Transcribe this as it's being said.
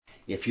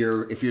If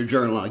you're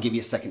journaling, I'll give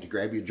you a second to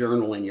grab your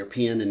journal and your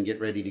pen and get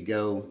ready to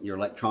go, your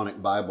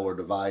electronic Bible or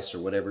device or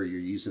whatever you're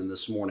using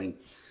this morning.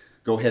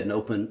 Go ahead and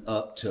open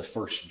up to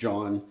 1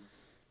 John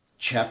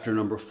chapter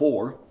number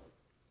 4.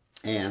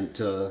 And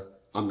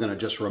I'm going to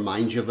just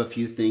remind you of a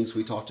few things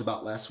we talked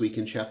about last week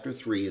in chapter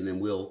 3, and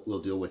then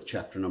we'll deal with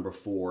chapter number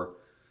 4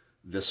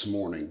 this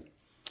morning.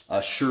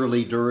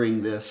 Surely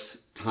during this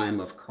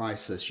time of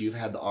crisis, you've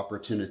had the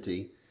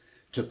opportunity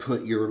to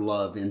put your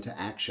love into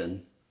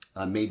action.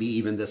 Maybe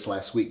even this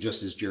last week,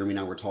 just as Jeremy and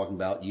I were talking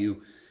about,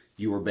 you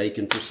were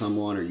baking for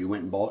someone, or you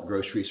went and bought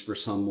groceries for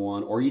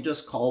someone, or you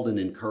just called and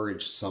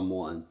encouraged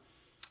someone.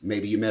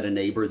 Maybe you met a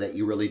neighbor that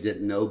you really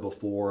didn't know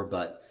before,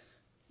 but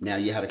now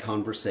you had a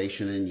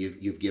conversation and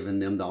you've given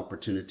them the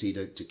opportunity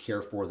to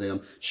care for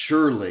them.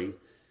 Surely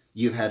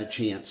you've had a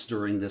chance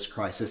during this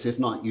crisis, if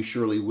not, you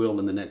surely will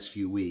in the next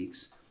few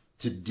weeks,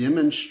 to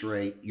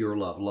demonstrate your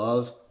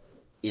love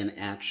in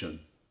action.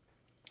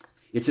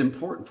 It's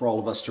important for all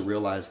of us to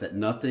realize that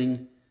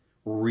nothing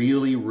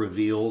really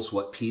reveals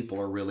what people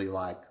are really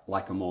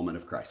like a moment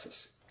of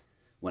crisis.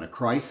 When a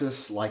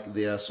crisis like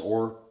this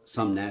or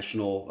some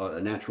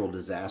natural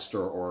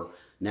disaster or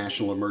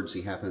national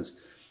emergency happens,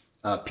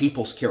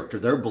 people's character,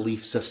 their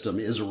belief system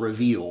is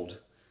revealed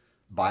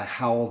by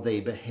how they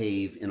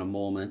behave in a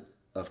moment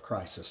of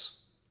crisis.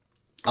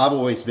 I've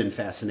always been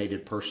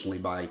fascinated personally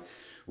by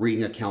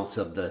reading accounts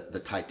of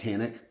the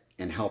Titanic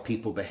and how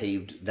people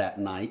behaved that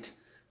night.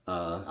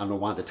 I don't know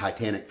why the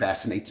Titanic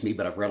fascinates me,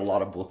 but I've read a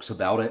lot of books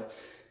about it.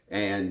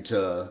 And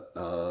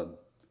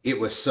it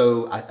was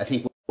so, I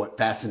think what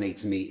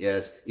fascinates me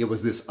is it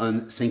was this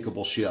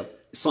unsinkable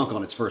ship sunk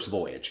on its first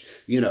voyage.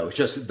 It's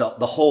just the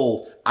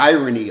whole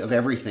irony of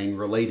everything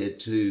related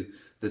to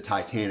the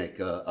Titanic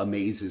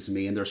amazes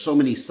me. And there's so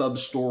many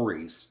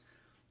sub-stories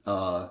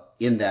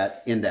in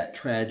that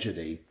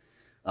tragedy.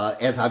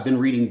 As I've been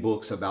reading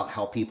books about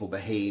how people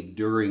behaved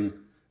during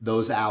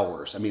those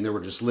hours, I mean, there were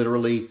just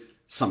literally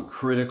some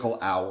critical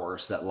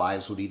hours that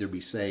lives would either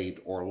be saved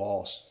or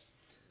lost.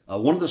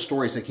 One of the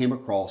stories I came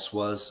across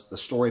was the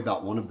story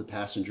about one of the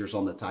passengers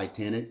on the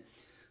Titanic.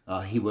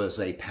 He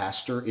was a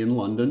pastor in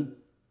London.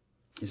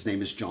 His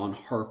name is John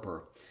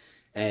Harper.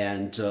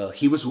 And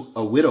he was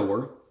a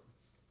widower.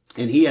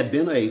 And he had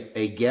been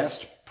a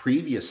guest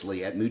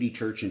previously at Moody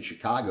Church in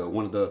Chicago,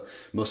 one of the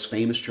most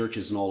famous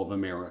churches in all of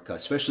America,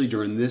 especially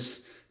during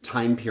this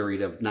time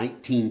period of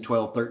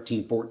 1912,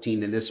 13,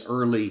 14, and this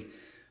early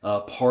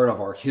part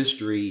of our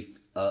history.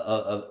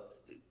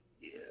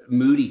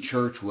 Moody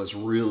Church was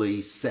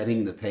really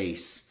setting the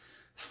pace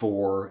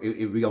for, it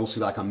would be almost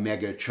like a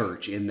mega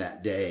church in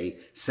that day,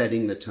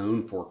 setting the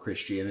tone for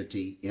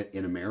Christianity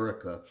in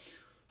America.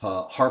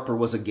 Harper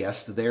was a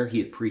guest there. He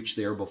had preached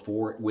there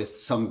before with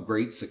some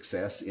great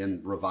success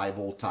in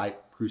revival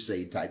type,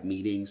 crusade type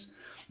meetings.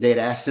 They had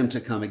asked him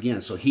to come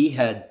again. So he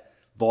had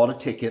bought a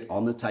ticket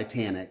on the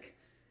Titanic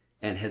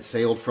and had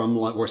sailed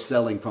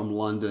sailing from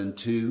London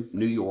to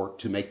New York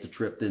to make the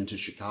trip then to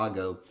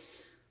Chicago.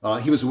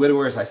 He was a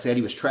widower, as I said.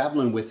 He was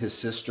traveling with his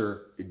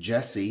sister,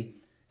 Jessie,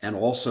 and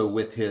also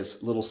with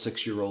his little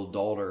 6-year-old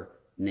daughter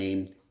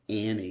named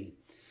Annie.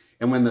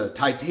 And when the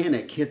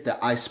Titanic hit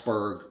the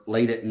iceberg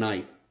late at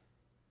night,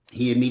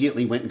 he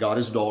immediately went and got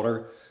his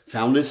daughter,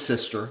 found his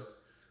sister,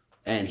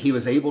 and he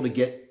was able to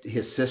get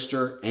his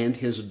sister and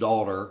his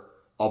daughter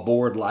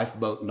aboard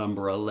lifeboat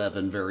number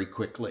 11 very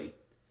quickly.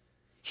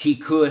 He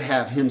could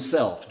have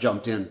himself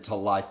jumped into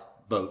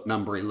lifeboat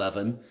number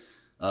 11.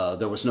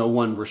 There was no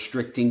one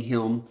restricting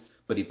him,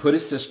 but he put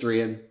his sister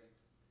in.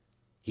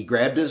 He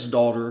grabbed his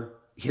daughter,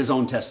 his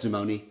own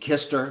testimony,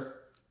 kissed her,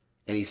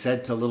 and he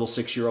said to little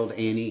 6-year-old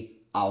Annie,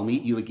 "I'll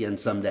meet you again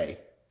someday."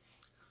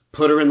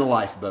 Put her in the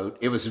lifeboat.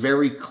 It was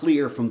very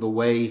clear from the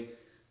way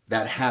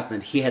that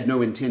happened. He had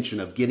no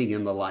intention of getting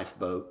in the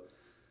lifeboat,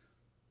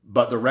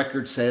 but the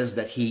record says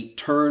that he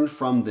turned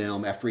from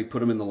them after he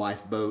put them in the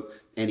lifeboat,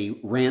 and he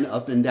ran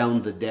up and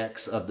down the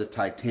decks of the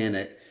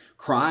Titanic,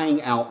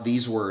 crying out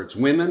these words,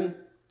 "Women,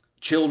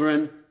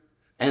 children,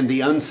 and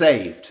the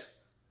unsaved,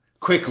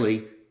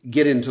 quickly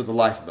get into the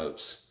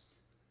lifeboats."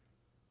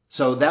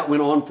 So that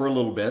went on for a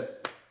little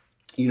bit.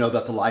 You know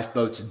that the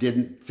lifeboats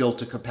didn't fill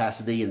to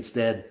capacity,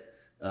 instead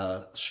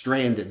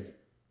stranded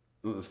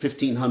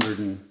 1,500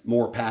 and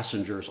more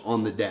passengers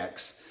on the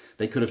decks.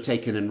 They could have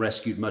taken and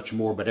rescued much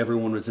more, but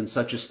everyone was in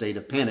such a state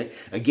of panic.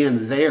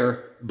 Again,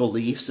 their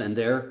beliefs and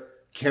their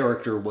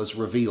character was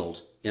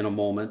revealed in a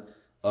moment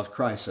of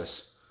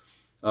crisis.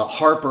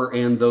 Harper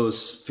and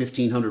those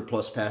 1,500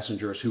 plus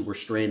passengers who were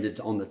stranded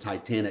on the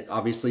Titanic,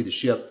 obviously the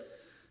ship,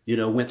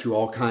 went through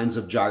all kinds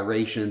of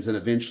gyrations, and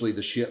eventually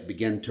the ship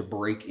began to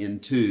break in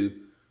two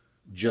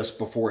just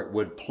before it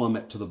would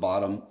plummet to the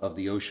bottom of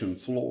the ocean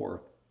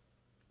floor.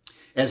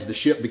 As the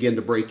ship began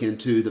to break in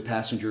two, the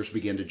passengers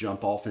began to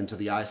jump off into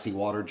the icy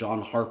water.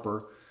 John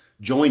Harper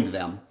joined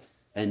them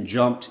and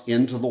jumped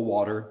into the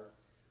water.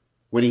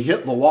 When he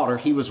hit the water,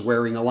 he was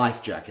wearing a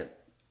life jacket.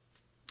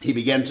 He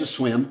began to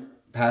swim,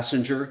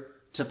 passenger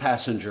to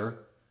passenger.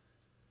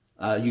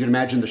 You can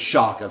imagine the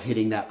shock of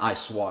hitting that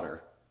ice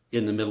water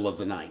in the middle of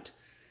the night.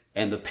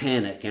 and the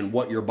panic and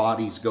what your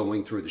body's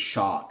going through, the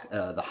shock,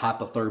 the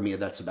hypothermia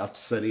that's about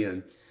to set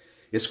in.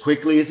 As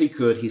quickly as he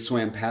could, he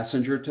swam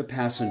passenger to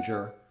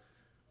passenger,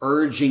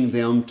 urging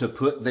them to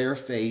put their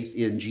faith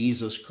in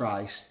Jesus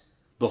Christ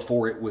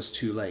before it was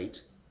too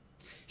late.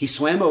 He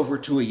swam over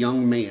to a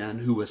young man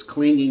who was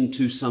clinging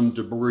to some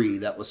debris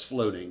that was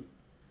floating.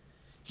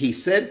 He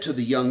said to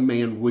the young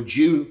man, "Would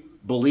you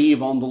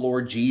believe on the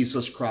Lord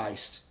Jesus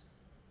Christ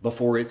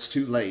before it's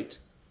too late?"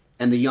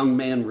 And the young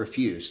man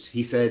refused.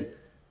 He said,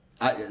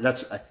 I don't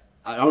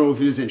know if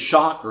he was in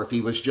shock or if he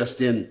was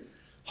just in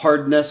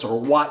hardness or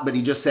what, but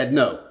he just said,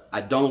 "No,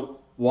 I don't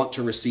want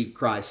to receive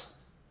Christ.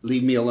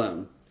 Leave me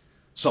alone."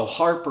 So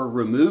Harper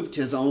removed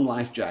his own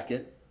life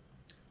jacket,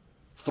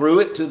 threw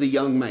it to the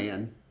young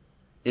man,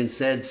 and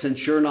said,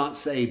 "Since you're not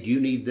saved, you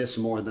need this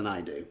more than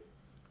I do."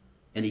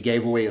 And he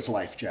gave away his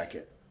life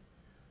jacket.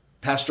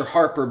 Pastor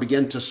Harper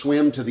began to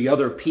swim to the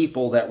other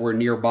people that were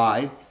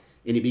nearby,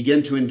 and he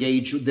began to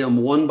engage them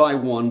one by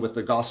one with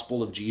the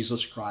gospel of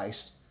Jesus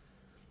Christ.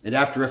 And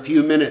after a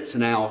few minutes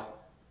now,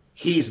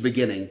 he's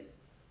beginning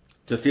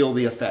to feel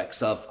the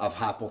effects of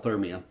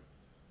hypothermia.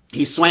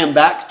 He swam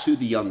back to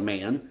the young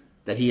man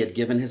that he had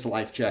given his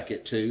life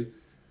jacket to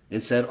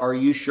and said, "Are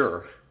you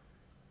sure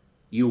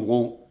you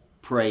won't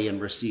pray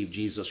and receive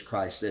Jesus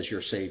Christ as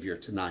your Savior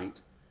tonight?"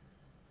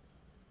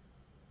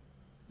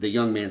 The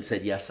young man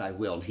said, "Yes, I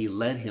will." And he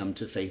led him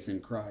to faith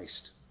in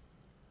Christ.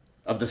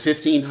 Of the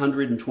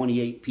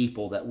 1,528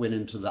 people that went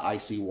into the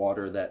icy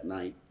water that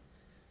night,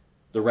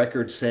 the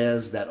record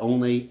says that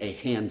only a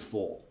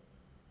handful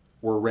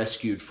were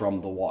rescued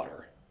from the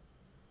water.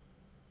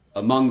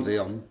 Among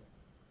them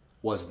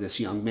was this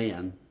young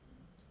man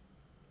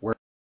wearing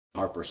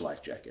Harper's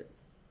life jacket.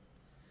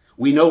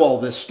 We know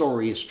all this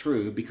story is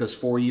true because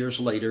 4 years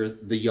later,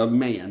 the young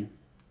man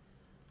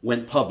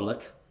went public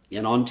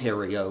in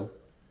Ontario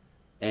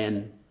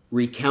and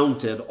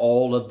recounted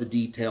all of the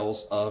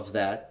details of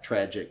that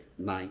tragic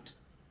night.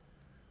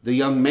 The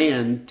young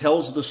man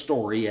tells the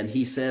story, and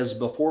he says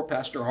before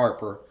Pastor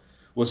Harper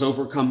was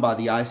overcome by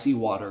the icy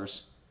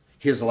waters,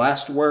 his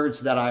last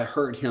words that I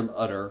heard him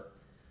utter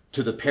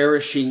to the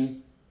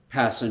perishing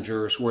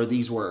passengers were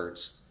these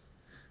words: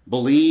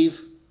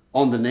 "Believe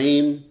on the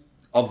name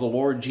of the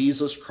Lord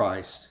Jesus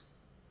Christ,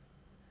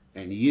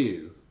 and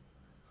you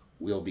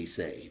will be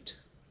saved."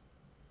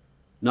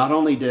 Not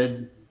only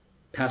did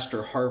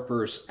Pastor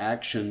Harper's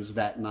actions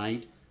that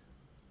night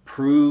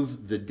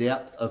prove the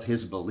depth of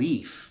his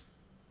belief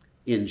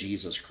in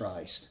Jesus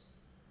Christ,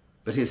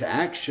 but his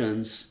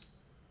actions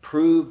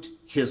proved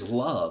his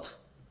love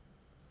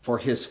for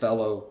his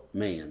fellow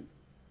man.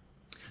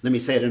 Let me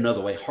say it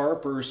another way.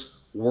 Harper's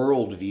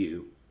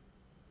worldview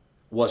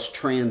was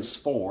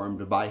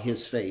transformed by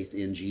his faith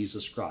in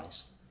Jesus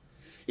Christ.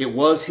 It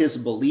was his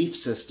belief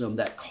system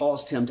that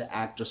caused him to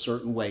act a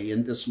certain way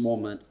in this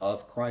moment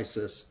of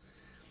crisis.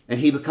 And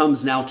he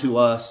becomes now to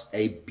us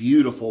a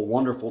beautiful,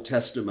 wonderful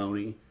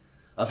testimony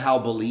of how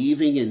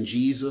believing in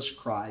Jesus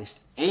Christ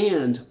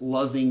and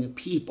loving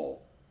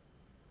people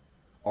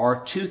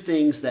are two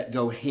things that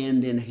go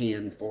hand in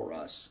hand for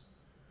us.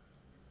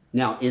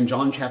 Now, in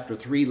John chapter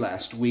 3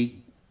 last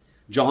week,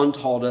 John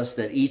taught us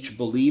that each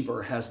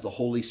believer has the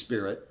Holy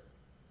Spirit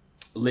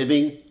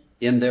living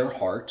in their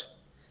heart,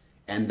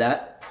 and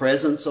that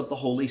presence of the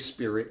Holy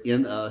Spirit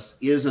in us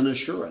is an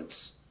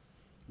assurance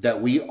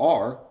that we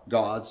are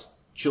God's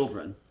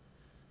children.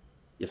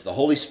 If the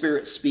Holy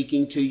Spirit's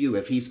speaking to you,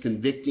 if he's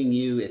convicting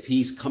you, if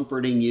he's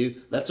comforting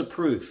you, that's a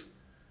proof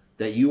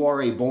that you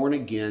are a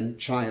born-again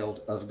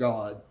child of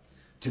God.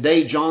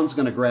 Today, John's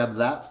going to grab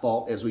that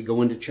thought as we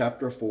go into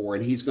chapter 4,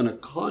 and he's going to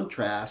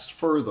contrast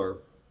further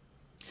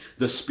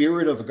the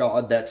Spirit of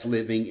God that's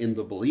living in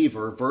the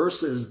believer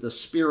versus the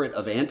spirit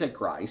of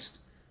Antichrist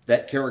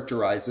that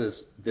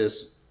characterizes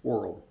this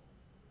world.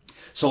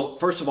 So,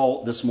 first of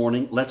all, this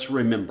morning, let's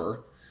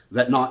remember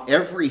that not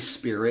every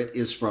spirit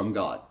is from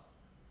God.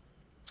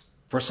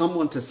 For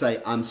someone to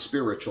say, "I'm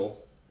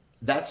spiritual,"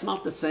 that's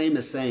not the same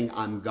as saying,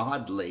 "I'm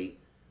godly,"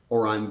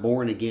 or "I'm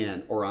born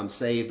again," or "I'm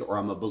saved," or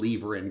 "I'm a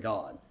believer in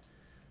God."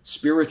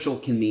 Spiritual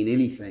can mean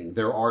anything.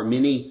 There are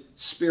many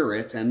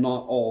spirits, and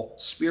not all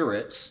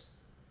spirits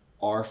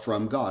are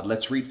from God.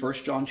 Let's read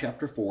 1 John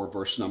chapter 4,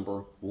 verse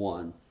number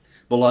 1.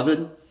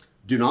 "Beloved,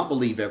 do not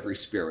believe every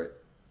spirit,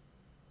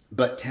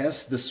 but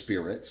test the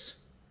spirits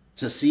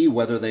to see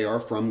whether they are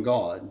from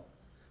God.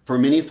 For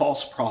many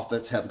false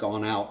prophets have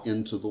gone out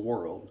into the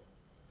world.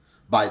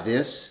 By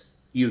this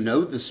you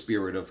know the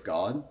Spirit of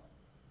God.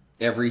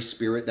 Every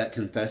spirit that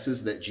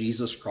confesses that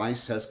Jesus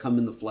Christ has come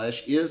in the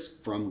flesh is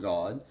from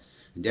God,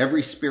 and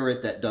every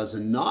spirit that does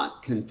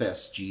not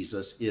confess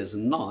Jesus is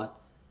not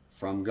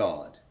from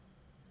God.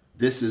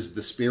 This is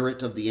the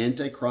spirit of the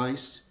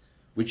Antichrist,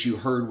 which you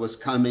heard was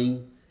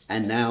coming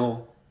and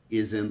now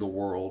is in the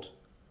world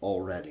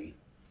already."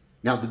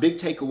 Now, the big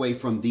takeaway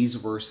from these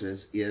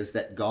verses is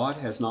that God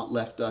has not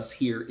left us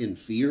here in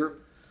fear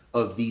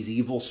of these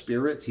evil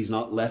spirits. He's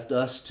not left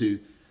us to,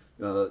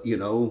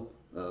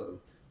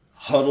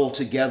 huddle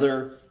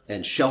together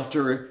and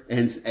shelter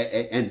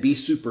and be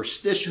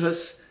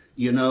superstitious,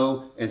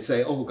 and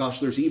say, oh gosh,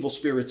 there's evil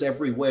spirits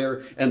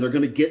everywhere and they're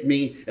going to get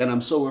me and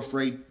I'm so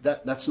afraid.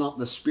 That's not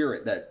the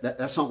spirit.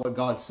 That's not what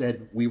God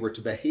said we were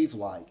to behave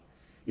like.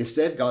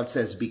 Instead, God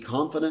says, be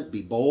confident,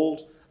 be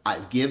bold.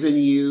 I've given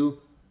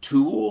you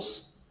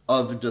tools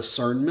of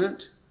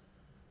discernment,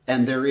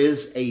 and there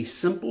is a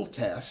simple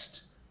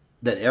test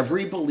that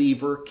every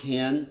believer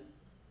can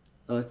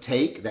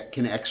take, that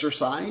can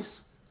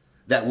exercise,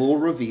 that will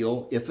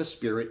reveal if a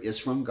spirit is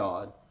from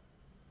God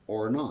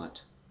or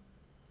not.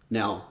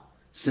 Now,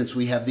 since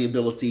we have the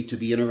ability to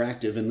be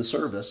interactive in the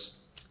service,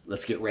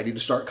 let's get ready to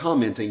start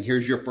commenting.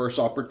 Here's your first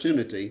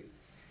opportunity.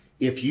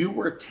 If you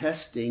were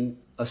testing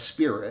a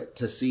spirit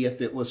to see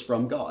if it was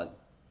from God,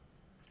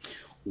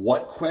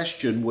 what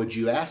question would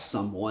you ask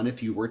someone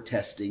if you were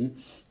testing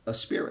a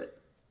spirit?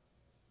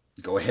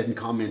 Go ahead and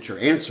comment your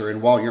answer.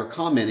 And while you're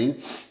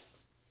commenting,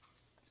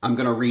 I'm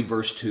going to read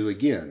verse 2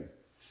 again.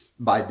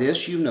 By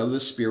this you know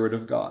the Spirit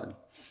of God.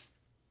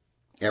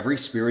 Every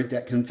spirit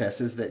that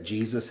confesses that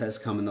Jesus has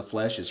come in the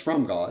flesh is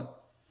from God,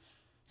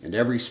 and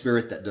every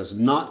spirit that does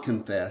not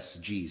confess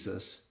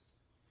Jesus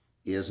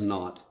is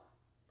not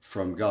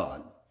from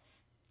God.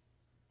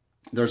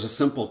 There's a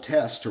simple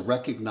test to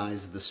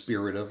recognize the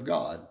Spirit of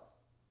God.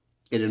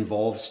 It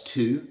involves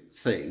two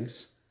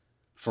things.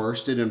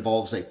 First, it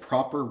involves a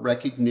proper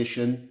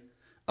recognition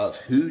of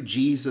who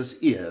Jesus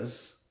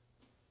is,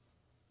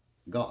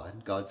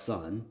 God, God's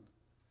Son.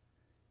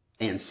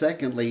 And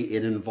secondly,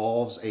 it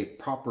involves a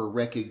proper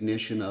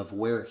recognition of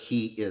where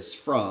he is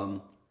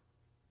from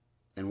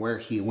and where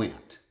he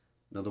went.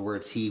 In other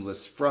words, he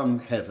was from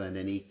heaven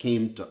and he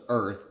came to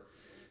earth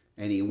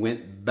and he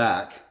went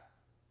back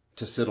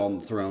to sit on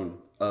the throne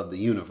of the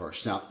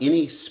universe. Now,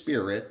 any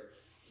spirit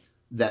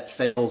that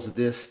fails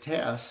this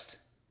test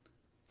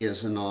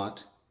is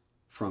not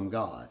from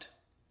God.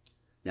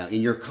 Now,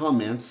 in your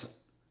comments,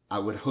 I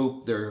would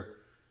hope there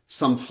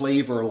some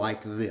flavor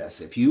like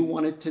this. If you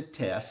wanted to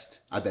test,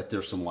 I bet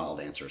there's some wild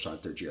answers,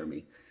 aren't there,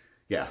 Jeremy?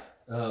 Yeah.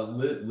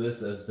 Liz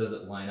says, does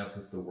it line up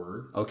with the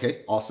word?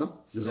 Okay, awesome.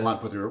 Does it line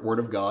up with the word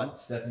of God?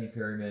 Stephanie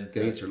Perryman says,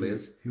 good answer,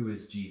 Liz. Who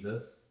is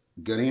Jesus?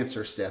 Good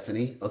answer,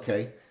 Stephanie.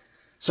 Okay.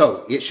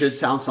 So it should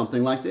sound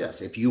something like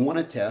this. If you want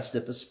to test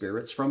if a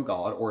spirit's from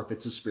God or if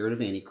it's a spirit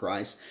of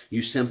Antichrist,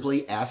 you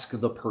simply ask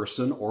the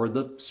person or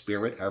the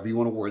spirit, however you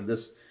want to word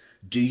this,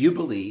 do you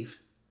believe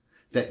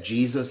that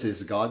Jesus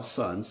is God's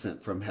Son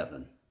sent from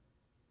heaven?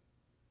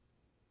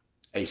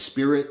 A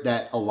spirit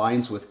that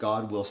aligns with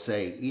God will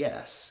say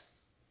yes.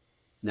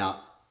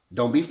 Now,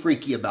 don't be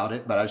freaky about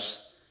it, but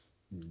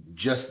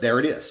just there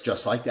it is,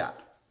 just like that.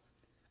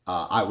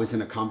 I was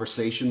in a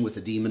conversation with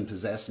a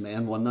demon-possessed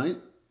man one night,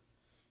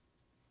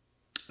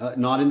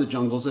 not in the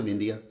jungles of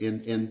India,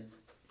 in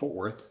Fort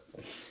Worth.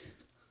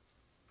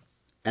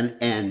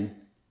 And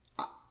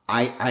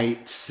I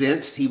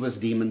sensed he was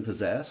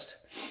demon-possessed.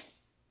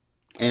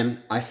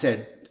 And I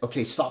said,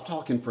 okay, stop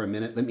talking for a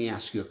minute. Let me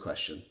ask you a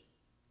question.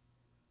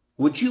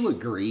 Would you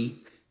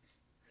agree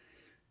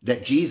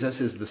that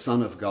Jesus is the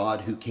Son of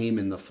God who came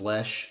in the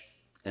flesh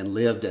and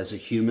lived as a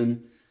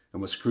human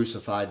and was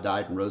crucified,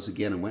 died, and rose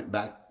again and went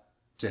back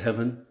to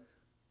heaven?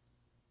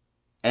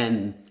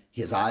 And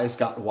his eyes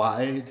got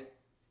wide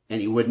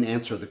and he wouldn't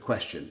answer the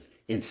question.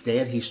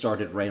 Instead, he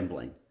started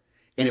rambling.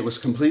 And it was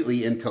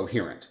completely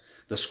incoherent.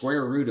 The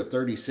square root of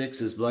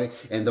 36 is blank,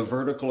 and the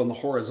vertical and the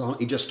horizontal,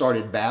 he just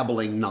started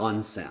babbling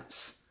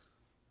nonsense.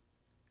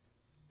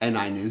 And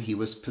I knew he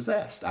was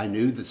possessed. I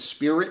knew the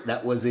spirit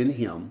that was in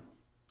him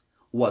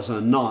was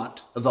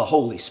not the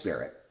Holy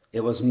Spirit.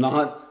 It was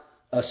not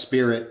a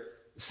spirit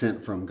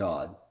sent from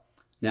God.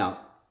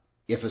 Now,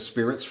 if a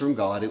spirit's from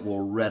God, it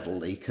will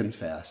readily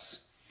confess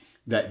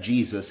that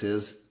Jesus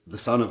is the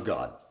Son of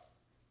God.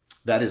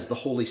 That is the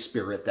Holy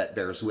Spirit that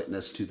bears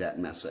witness to that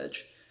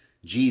message.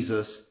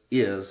 Jesus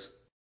is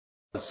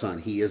God's Son.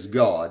 He is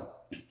God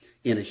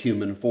in a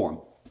human form.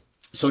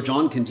 So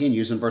John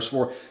continues in verse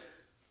 4,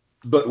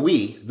 but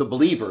we, the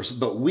believers,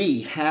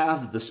 we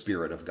have the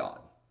Spirit of God.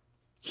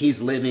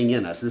 He's living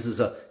in us. This is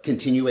a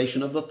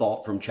continuation of the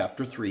thought from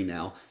chapter 3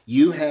 now.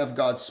 You have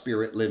God's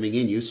Spirit living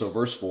in you. So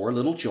verse 4,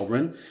 little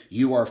children,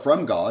 you are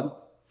from God,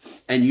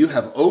 and you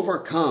have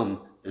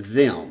overcome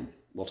them.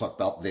 We'll talk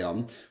about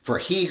them. For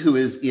he who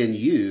is in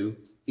you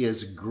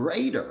is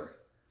greater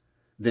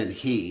than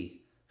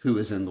he who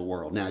is in the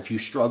world. Now, if you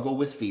struggle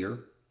with fear,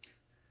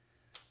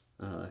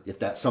 if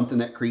that's something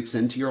that creeps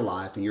into your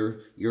life and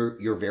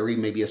you're very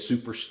maybe a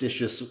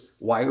superstitious,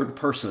 wired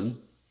person,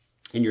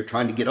 and you're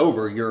trying to get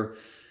over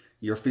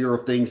your fear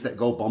of things that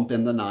go bump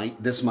in the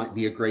night, this might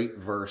be a great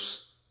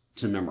verse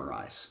to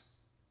memorize.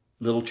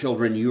 Little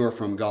children, you are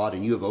from God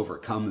and you have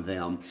overcome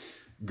them.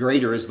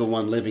 Greater is the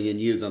one living in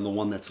you than the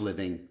one that's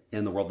living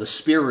in the world. The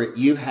spirit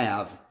you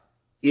have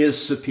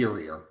is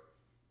superior.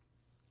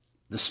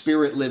 The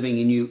Spirit living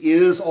in you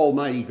is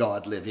Almighty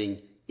God living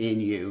in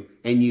you,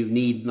 and you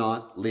need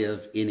not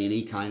live in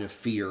any kind of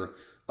fear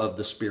of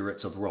the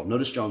spirits of the world.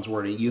 Notice John's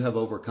wording, you have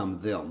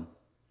overcome them.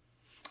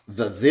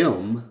 The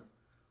them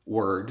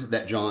word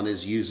that John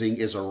is using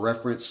is a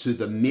reference to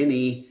the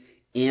many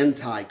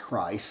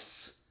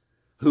antichrists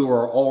who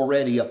are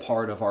already a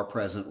part of our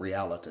present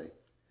reality.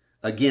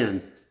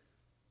 Again,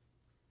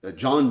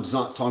 John's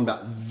not talking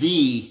about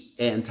the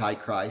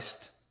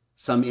Antichrist,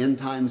 some end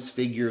times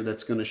figure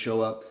that's going to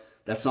show up.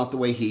 That's not the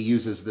way he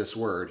uses this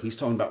word. He's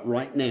talking about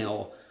right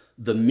now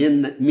the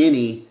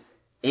many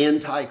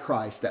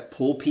Antichrists that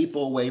pull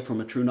people away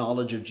from a true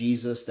knowledge of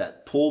Jesus,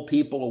 that pull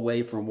people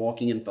away from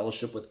walking in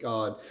fellowship with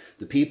God,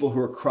 the people who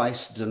are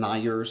Christ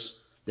deniers.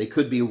 They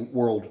could be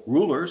world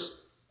rulers,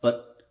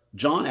 but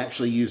John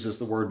actually uses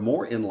the word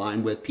more in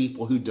line with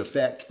people who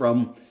defect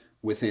from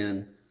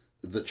within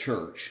the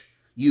church.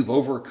 You've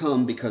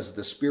overcome because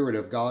the Spirit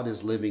of God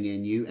is living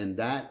in you, and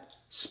that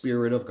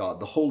Spirit of God,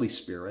 the Holy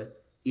Spirit,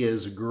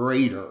 is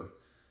greater,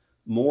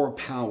 more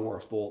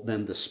powerful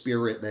than the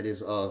spirit that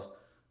is of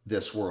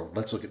this world.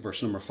 Let's look at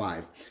verse number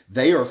 5.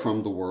 They are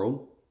from the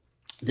world,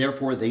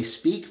 therefore they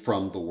speak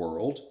from the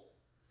world,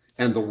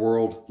 and the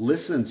world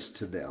listens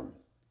to them.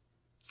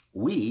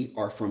 We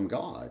are from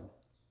God.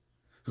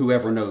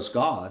 Whoever knows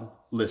God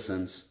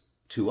listens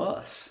to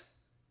us.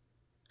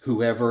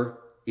 Whoever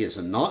is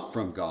not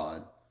from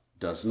God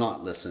does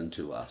not listen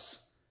to us.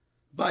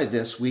 By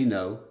this we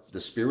know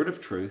the spirit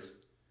of truth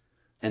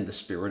and the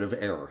spirit of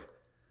error.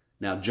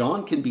 Now,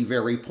 John can be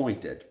very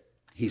pointed.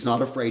 He's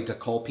not afraid to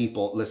call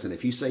people, listen,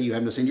 if you say you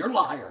have no sin, you're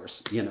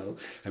liars.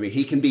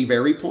 He can be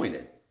very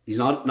pointed. He's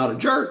not a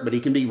jerk, but he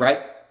can be right.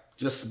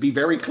 Just be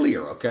very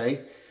clear,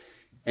 okay?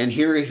 And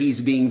here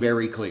he's being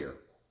very clear.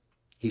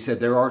 He said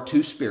there are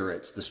two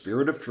spirits, the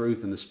spirit of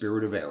truth and the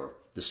spirit of error.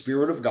 The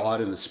spirit of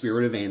God and the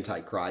spirit of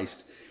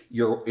Antichrist.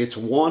 It's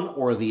one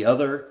or the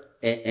other,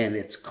 and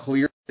it's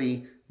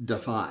clearly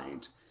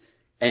defined.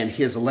 And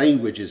his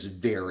language is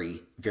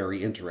very,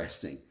 very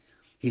interesting.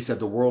 He said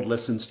the world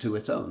listens to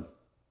its own.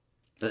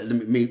 Let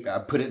me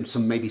put it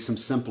in maybe some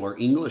simpler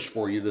English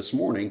for you this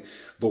morning.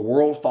 The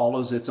world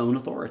follows its own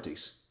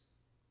authorities.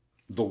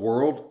 The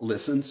world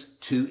listens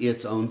to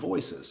its own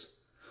voices.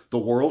 The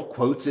world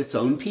quotes its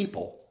own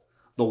people.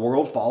 The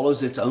world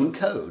follows its own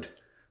code.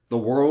 The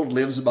world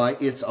lives by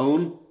its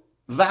own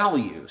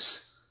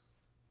values.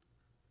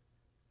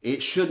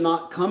 It should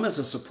not come as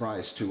a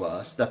surprise to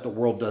us that the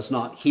world does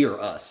not hear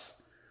us,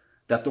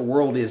 that the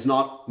world is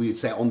not, we would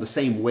say, on the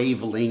same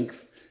wavelength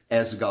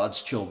as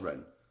God's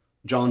children.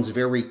 John's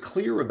very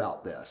clear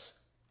about this.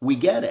 We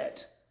get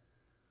it.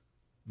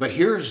 But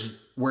here's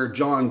where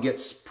John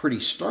gets pretty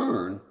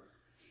stern.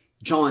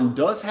 John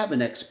does have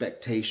an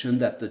expectation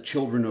that the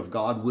children of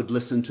God would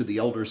listen to the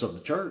elders of the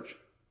church.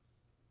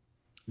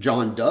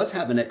 John does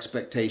have an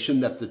expectation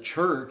that the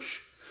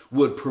church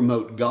would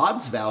promote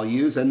God's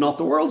values and not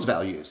the world's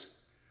values.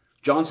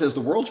 John says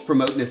the world's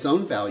promoting its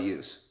own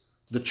values.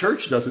 The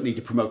church doesn't need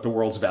to promote the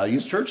world's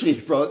values. The church needs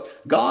to promote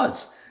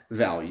God's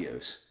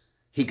values.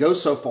 He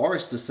goes so far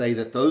as to say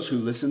that those who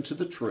listen to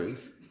the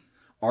truth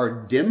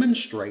are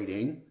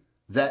demonstrating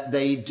that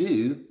they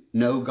do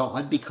know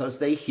God because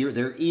they hear,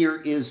 their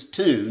ear is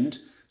tuned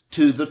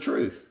to the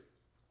truth.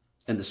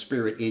 And the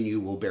Spirit in you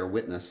will bear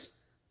witness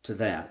to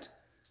that.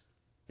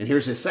 And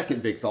here's his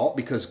second big thought,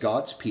 because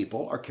God's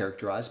people are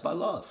characterized by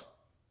love.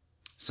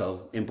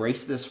 So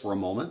embrace this for a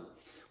moment.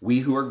 We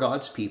who are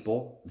God's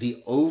people,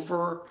 the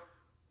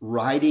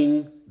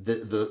overriding,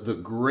 the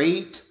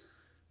great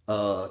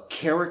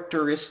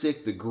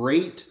characteristic, the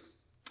great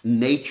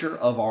nature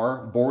of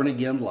our born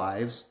again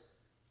lives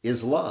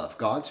is love.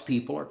 God's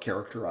people are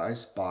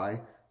characterized by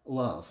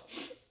love.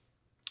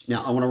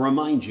 Now, I want to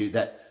remind you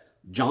that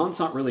John's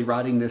not really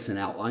writing this in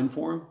outline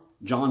form.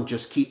 John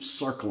just keeps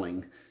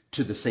circling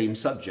to the same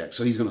subject.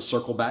 So he's going to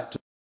circle back to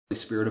the Holy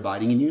Spirit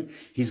abiding in you.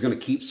 He's going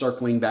to keep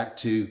circling back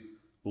to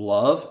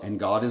love, and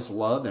God is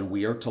love, and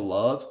we are to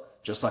love,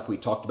 just like we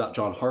talked about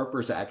John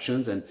Harper's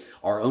actions and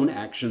our own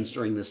actions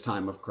during this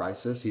time of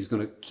crisis. He's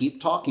going to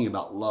keep talking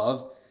about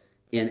love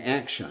in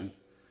action.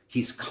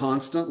 He's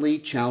constantly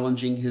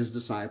challenging his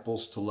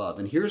disciples to love.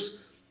 And here's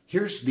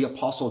the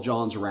Apostle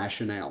John's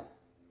rationale.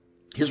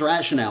 His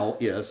rationale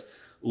is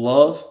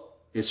love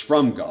is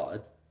from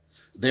God.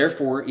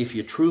 Therefore, if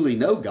you truly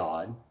know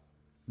God,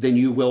 then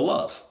you will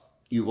love.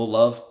 You will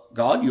love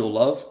God. You'll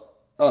love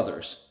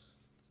others.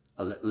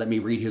 Let me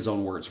read his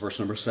own words. Verse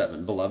number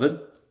 7.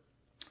 Beloved,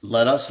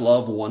 let us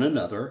love one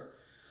another,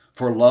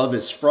 for love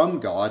is from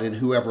God, and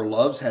whoever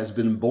loves has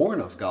been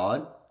born of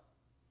God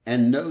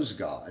and knows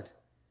God.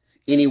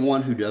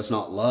 Anyone who does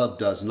not love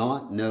does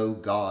not know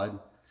God,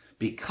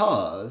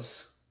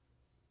 because,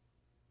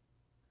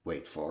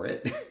 wait for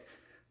it,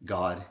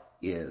 God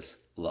is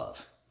love.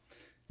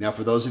 Now,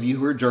 for those of you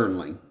who are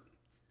journaling,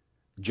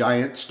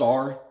 giant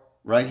star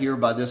right here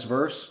by this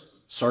verse,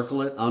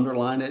 circle it,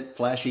 underline it,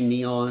 flashing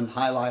neon,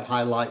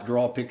 highlight,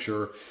 draw a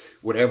picture,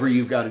 whatever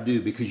you've got to do,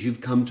 because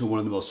you've come to one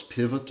of the most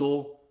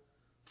pivotal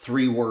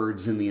 3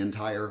 words in the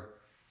entire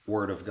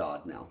Word of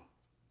God now.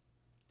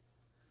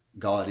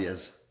 God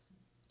is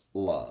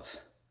love.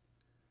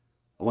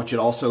 I want you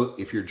to also,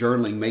 if you're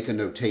journaling, make a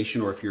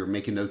notation, or if you're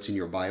making notes in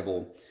your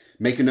Bible,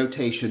 make a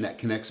notation that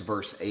connects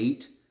verse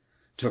 8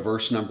 to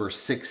verse number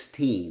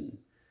 16,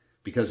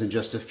 because in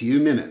just a few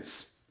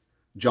minutes,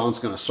 John's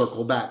going to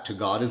circle back to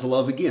God is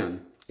love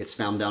again, It's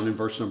found down in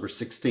verse number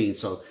 16.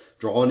 So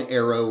draw an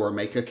arrow or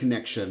make a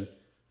connection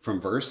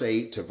from verse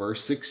 8 to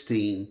verse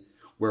 16,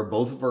 where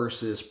both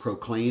verses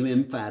proclaim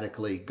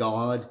emphatically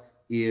God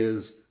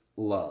is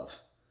love.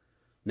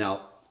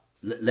 Now,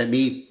 let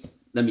me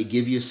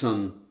give you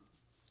some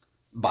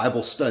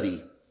Bible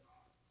study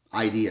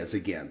ideas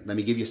again. Let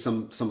me give you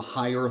some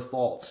higher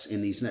thoughts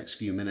in these next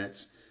few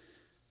minutes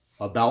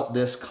about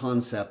this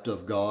concept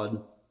of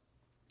God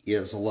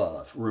is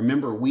love.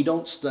 Remember, we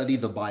don't study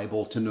the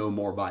Bible to know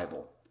more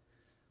Bible.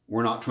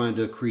 We're not trying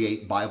to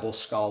create Bible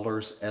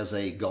scholars as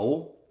a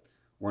goal.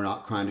 We're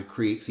not trying to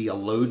create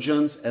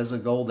theologians as a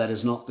goal. That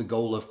is not the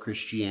goal of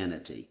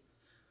Christianity.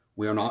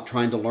 We are not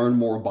trying to learn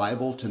more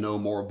Bible to know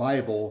more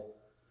Bible.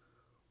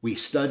 We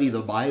study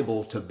the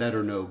Bible to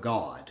better know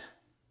God.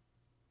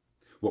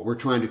 What we're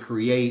trying to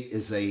create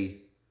is a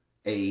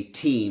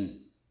team,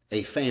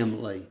 a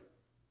family,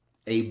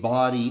 a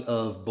body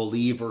of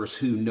believers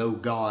who know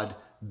God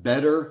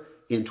better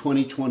in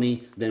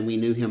 2020 than we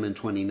knew him in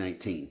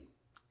 2019.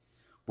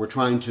 We're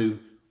trying to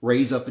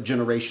raise up a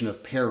generation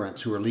of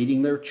parents who are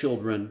leading their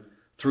children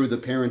through the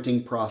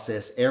parenting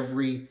process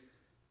every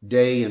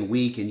day and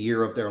week and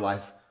year of their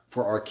life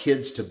for our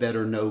kids to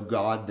better know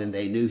God than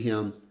they knew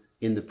him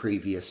in the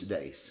previous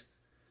days.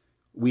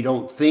 We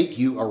don't think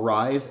you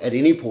arrive at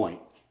any point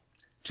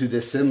to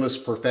this sinless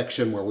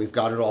perfection where we've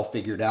got it all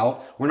figured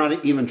out. We're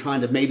not even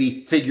trying to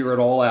maybe figure it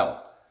all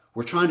out.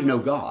 We're trying to know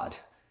God,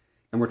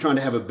 and we're trying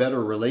to have a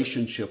better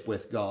relationship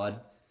with God,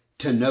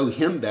 to know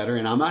him better,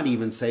 and I might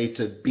even say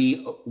to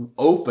be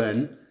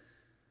open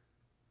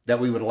that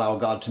we would allow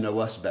God to know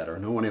us better.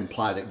 And I don't want to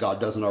imply that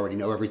God doesn't already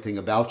know everything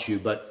about you,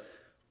 but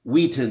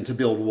we tend to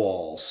build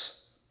walls,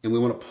 and we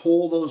want to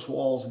pull those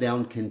walls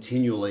down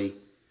continually,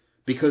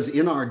 because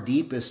in our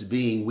deepest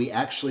being, we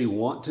actually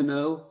want to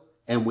know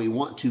and we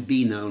want to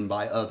be known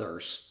by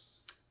others.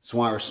 That's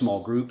why our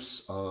small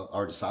groups,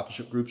 our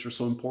discipleship groups are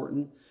so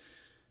important.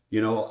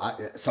 You know,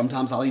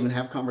 sometimes I'll even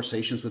have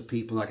conversations with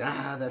people like,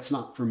 that's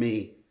not for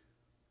me.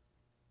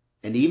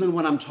 And even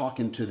when I'm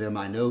talking to them,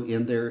 I know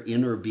in their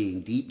inner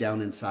being, deep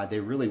down inside, they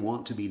really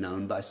want to be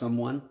known by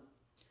someone.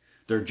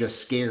 They're just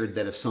scared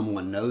that if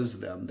someone knows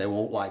them, they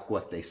won't like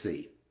what they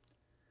see.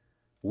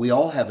 We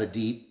all have a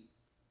deep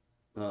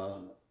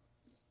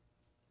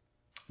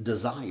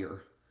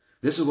desire.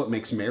 This is what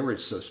makes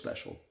marriage so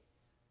special.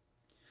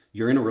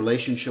 You're in a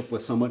relationship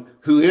with someone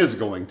who is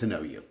going to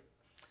know you,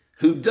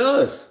 who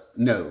does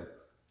know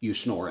you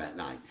snore at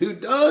night, who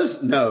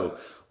does know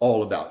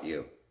all about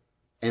you.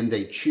 And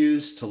they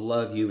choose to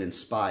love you in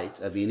spite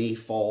of any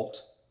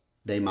fault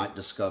they might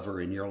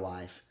discover in your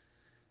life.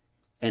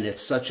 And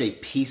it's such a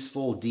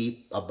peaceful,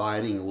 deep,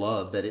 abiding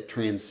love that it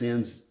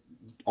transcends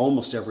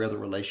almost every other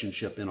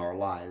relationship in our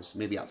lives,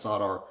 maybe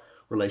outside our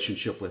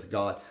relationship with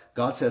God.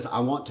 God says,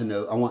 I want to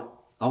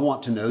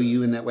know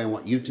you in that way. I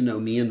want you to know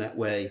me in that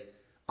way.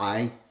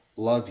 I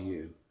love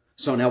you.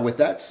 So now with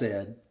that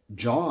said,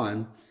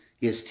 John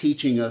is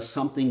teaching us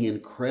something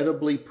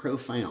incredibly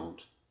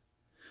profound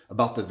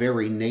about the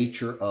very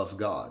nature of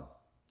God.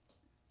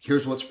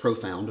 Here's what's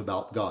profound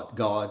about God.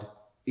 God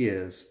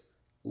is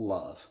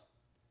love.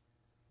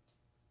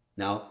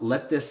 Now,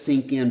 let this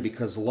sink in,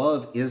 because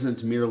love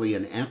isn't merely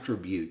an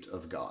attribute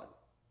of God.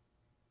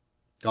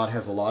 God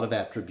has a lot of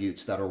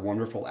attributes that are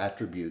wonderful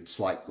attributes,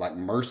 like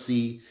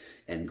mercy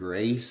and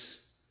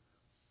grace.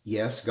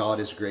 Yes,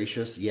 God is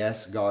gracious.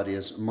 Yes, God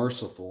is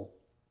merciful.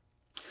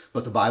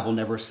 But the Bible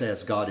never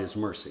says God is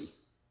mercy.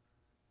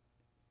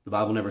 The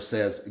Bible never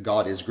says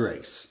God is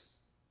grace.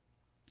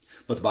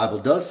 But the Bible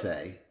does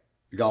say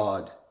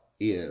God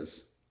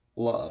is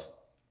love.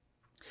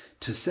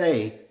 To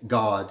say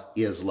God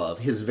is love,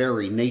 his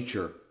very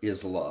nature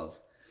is love,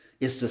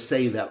 is to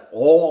say that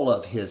all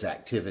of his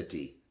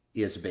activity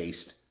is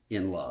based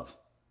in love.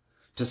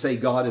 To say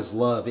God is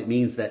love, it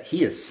means that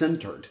he is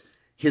centered.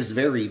 His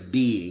very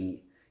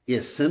being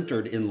is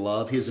centered in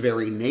love. His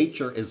very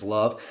nature is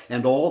love.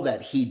 And all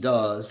that he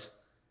does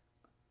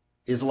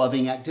is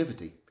loving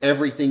activity.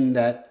 Everything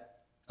that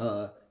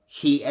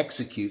he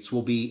executes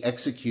will be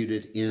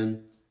executed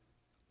in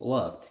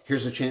love.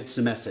 Here's a chance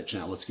to message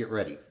now. Let's get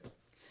ready.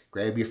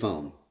 Grab your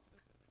phone.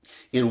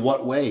 In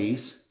what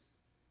ways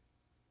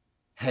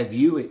have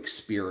you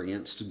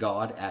experienced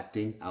God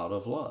acting out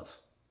of love?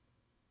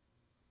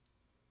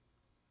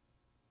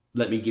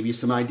 Let me give you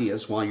some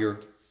ideas while you're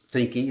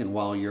thinking and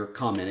while you're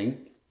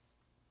commenting.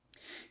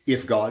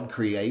 If God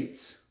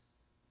creates,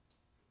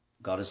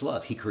 God is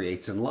love. He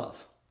creates in love.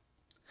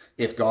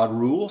 If God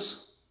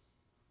rules,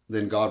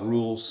 then God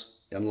rules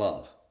in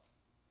love.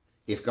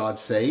 If God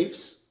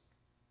saves,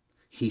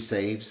 he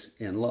saves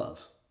in love.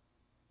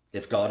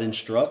 If God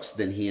instructs,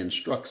 then he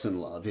instructs in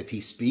love. If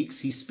he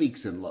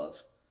speaks in love.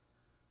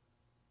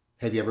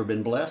 Have you ever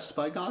been blessed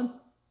by God?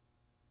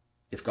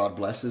 If God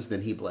blesses,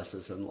 then he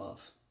blesses in love.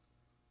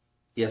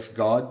 If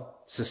God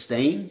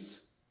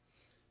sustains,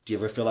 do you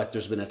ever feel like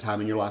there's been a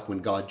time in your life when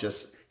God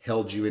just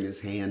held you in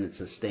his hand and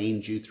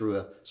sustained you through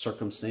a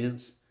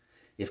circumstance?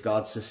 If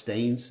God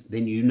sustains,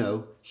 then you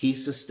know he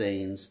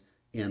sustains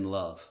in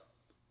love.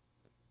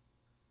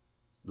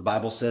 The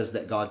Bible says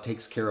that God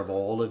takes care of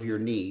all of your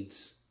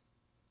needs.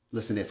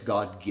 Listen, if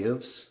God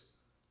gives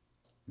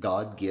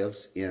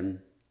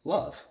in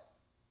love.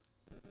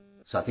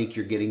 So I think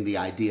you're getting the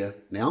idea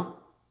now.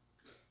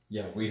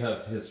 Yeah, we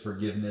have his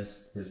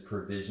forgiveness, his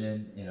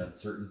provision in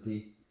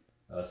uncertainty,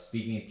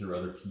 speaking through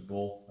other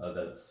people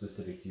that's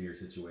specific to your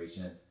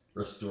situation,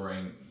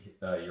 restoring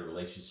your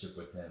relationship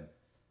with him,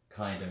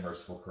 kind and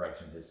merciful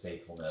correction, his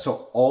faithfulness.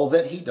 So all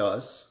that he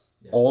does,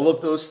 all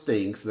of those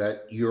things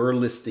that you're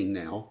listing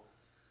now,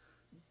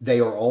 they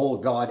are all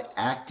God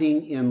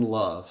acting in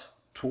love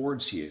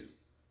towards you.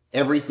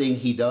 Everything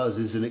he does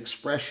is an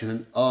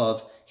expression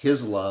of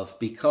his love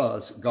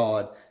because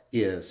God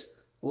is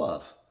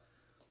love.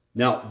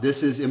 Now,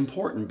 this is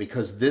important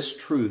because this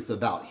truth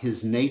about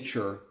his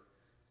nature,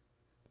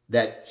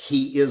 that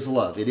he is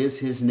love, it is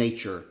his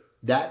nature,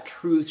 that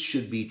truth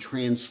should be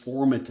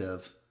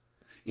transformative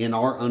in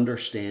our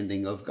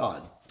understanding of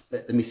God.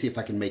 Let me see if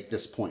I can make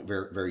this point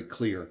very, very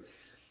clear.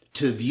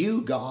 To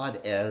view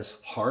God as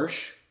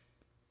harsh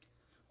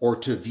or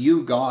to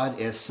view God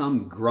as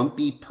some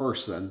grumpy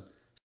person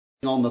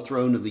on the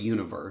throne of the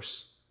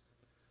universe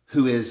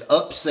who is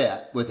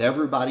upset with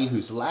everybody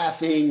who's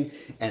laughing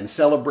and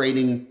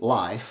celebrating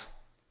life,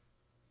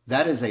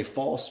 that is a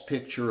false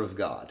picture of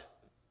God.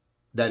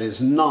 That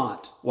is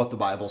not what the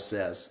Bible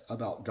says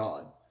about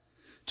God.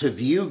 To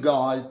view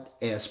God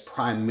as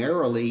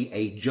primarily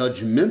a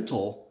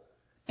judgmental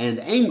and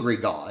angry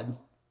God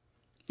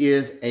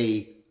is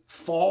a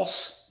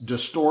false,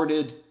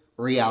 distorted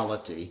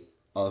reality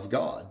of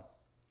God.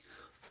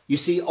 You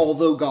see,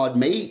 although God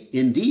may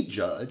indeed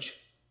judge,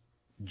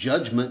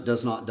 judgment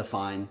does not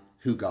define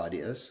who God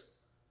is.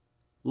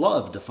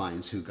 Love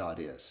defines who God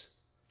is.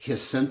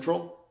 His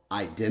central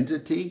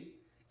identity,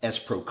 as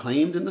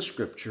proclaimed in the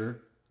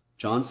Scripture,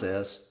 John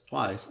says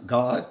twice,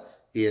 God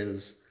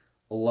is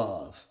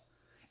love.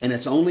 And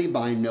it's only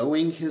by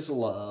knowing his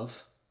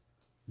love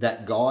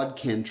that God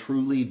can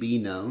truly be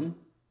known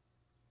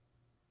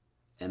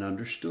and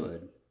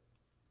understood.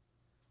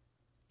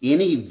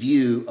 Any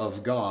view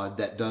of God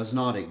that does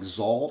not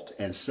exalt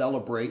and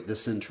celebrate the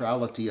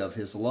centrality of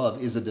his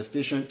love is a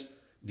deficient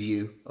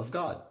view of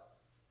God.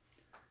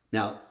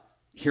 Now,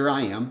 here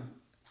I am,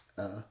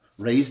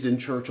 raised in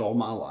church all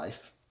my life,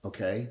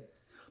 okay?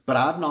 But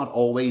I've not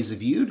always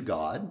viewed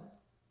God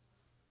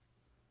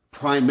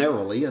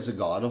primarily as a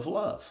God of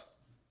love.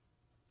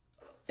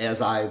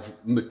 As I've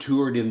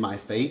matured in my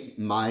faith,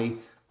 my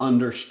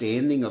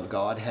understanding of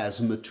God has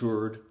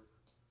matured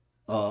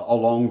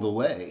along the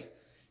way.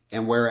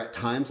 And where at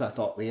times I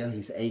thought, well,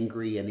 he's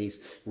angry and he's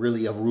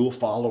really a rule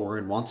follower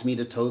and wants me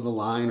to toe the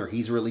line, or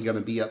he's really going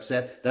to be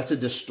upset. That's a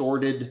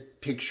distorted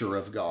picture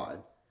of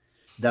God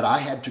that I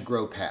had to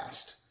grow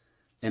past.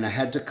 And I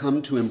had to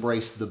come to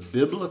embrace the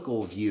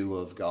biblical view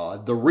of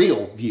God, the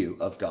real view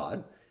of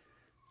God,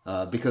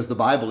 because the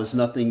Bible is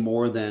nothing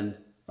more than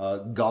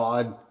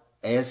God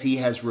as he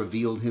has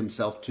revealed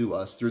himself to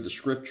us through the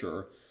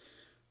Scripture.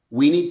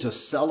 We need to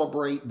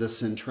celebrate the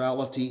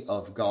centrality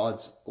of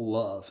God's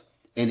love.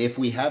 And if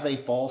we have a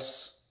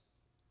false,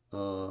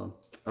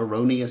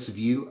 erroneous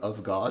view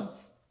of God,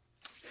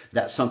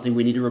 that's something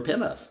we need to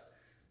repent of.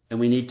 And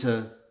we need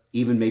to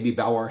even maybe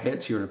bow our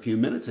heads here in a few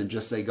minutes and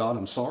just say, God,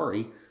 I'm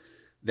sorry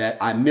that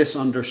I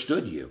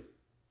misunderstood you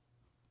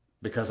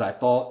because I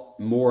thought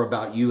more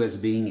about you as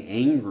being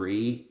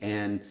angry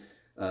and,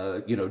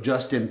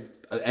 just an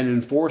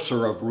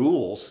enforcer of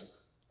rules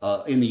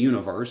in the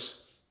universe.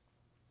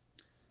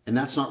 And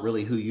that's not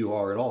really who you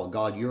are at all.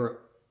 God, you're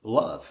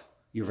love.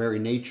 Your very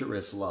nature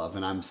is love.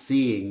 And I'm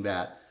seeing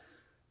that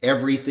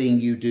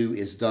everything you do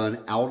is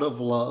done out of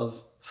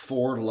love,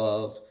 for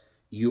love.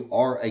 You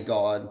are a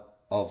God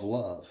of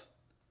love.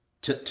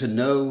 To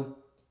know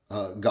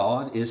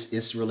God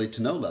is really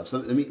to know love. So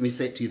let me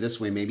say it to you this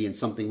way, maybe in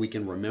something we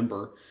can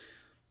remember.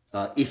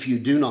 If you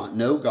do not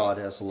know God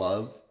as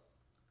love,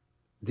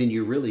 then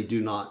you really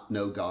do not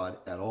know God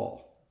at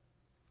all.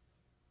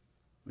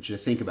 I want you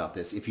to think about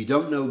this. If you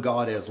don't know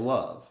God as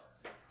love,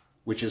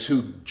 which is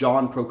who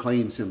John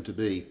proclaims him to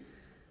be,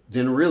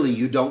 then really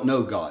you don't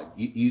know God.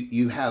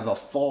 You have a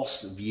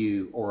false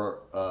view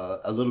or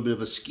a little bit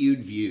of a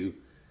skewed view.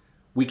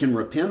 We can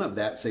repent of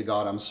that, say,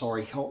 God, I'm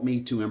sorry, help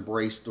me to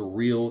embrace the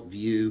real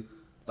view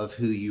of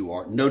who you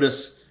are.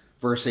 Notice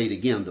verse 8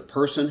 again, the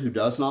person who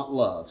does not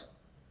love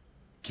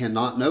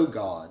cannot know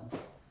God,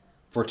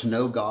 for to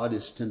know God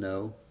is to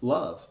know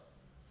love.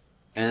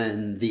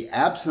 And the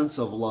absence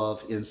of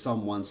love in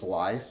someone's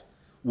life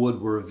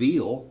would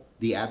reveal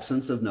the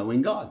absence of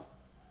knowing God.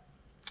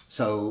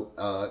 So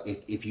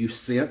if you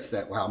sense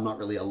that, wow, I'm not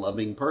really a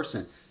loving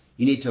person,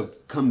 you need to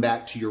come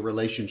back to your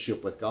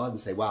relationship with God and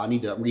say, wow, I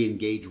need to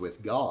re-engage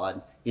with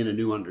God in a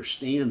new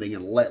understanding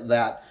and let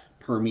that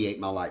permeate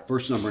my life.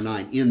 Verse number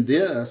 9, in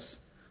this,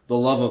 the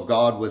love of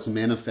God was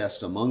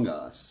manifest among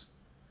us,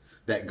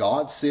 that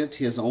God sent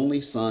his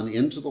only Son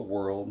into the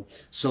world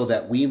so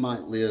that we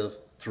might live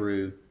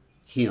through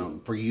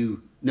him. For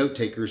you note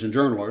takers and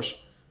journalers,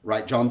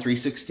 write John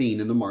 3:16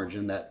 in the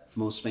margin, that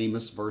most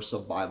famous verse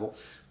of Bible.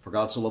 For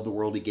God so loved the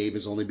world, he gave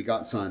his only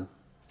begotten Son.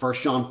 1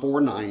 John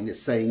 4:9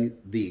 is saying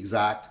the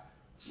exact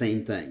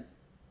same thing.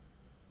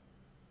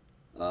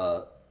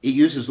 It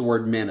uses the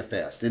word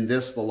manifest. In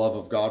this, the love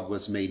of God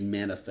was made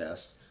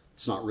manifest.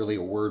 It's not really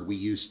a word we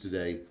use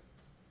today.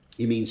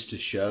 It means to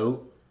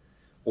show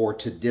or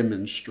to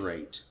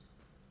demonstrate.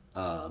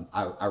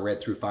 I read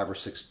through 5 or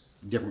 6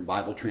 different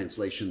Bible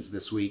translations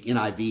this week.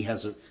 NIV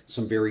has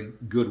some very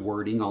good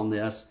wording on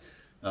this.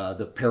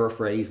 The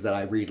paraphrase that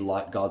I read a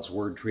lot, God's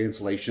Word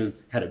translation,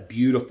 had a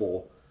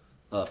beautiful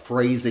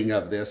phrasing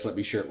of this. Let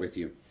me share it with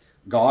you.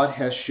 God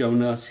has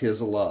shown us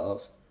his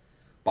love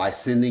by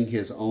sending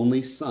his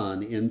only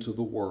Son into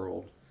the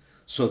world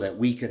so that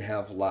we could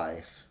have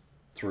life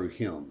through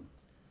him.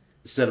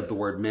 Instead of the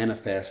word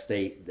manifest,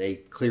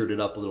 they cleared it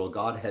up a little.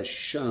 God has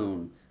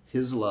shown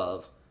his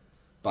love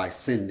by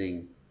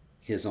sending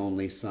his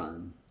only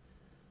Son.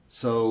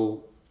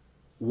 So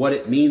what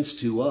it means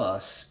to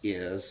us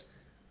is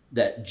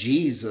that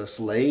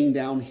Jesus laying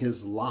down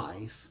his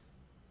life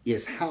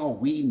is how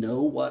we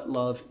know what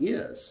love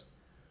is.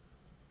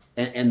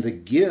 And the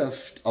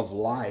gift of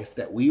life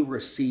that we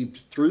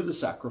received through the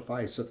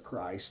sacrifice of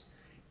Christ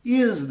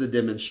is the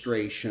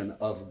demonstration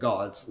of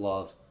God's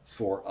love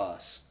for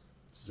us.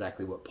 It's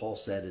exactly what Paul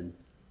said in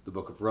the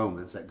book of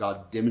Romans, that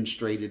God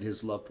demonstrated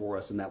his love for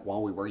us, and that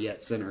while we were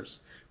yet sinners,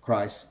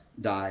 Christ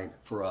died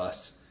for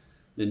us.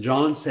 Then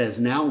John says,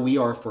 now we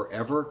are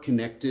forever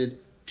connected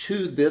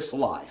to this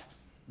life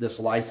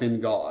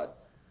in God.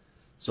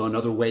 So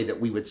another way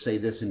that we would say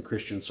this in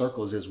Christian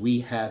circles is we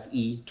have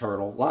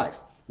eternal life.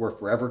 We're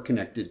forever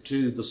connected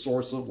to the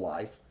source of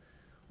life,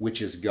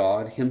 which is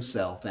God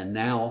himself. And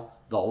now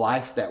the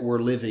life that we're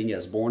living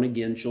as born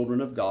again children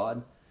of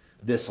God,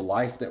 this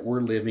life that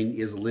we're living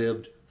is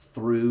lived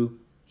through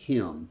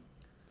him.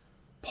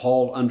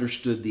 Paul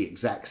understood the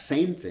exact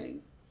same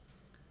thing.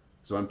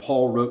 So when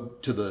Paul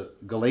wrote to the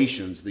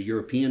Galatians, the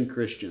European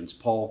Christians,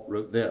 Paul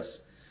wrote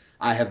this: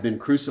 I have been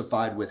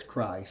crucified with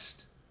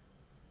Christ.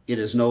 It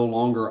is no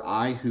longer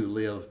I who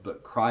live,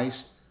 but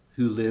Christ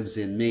who lives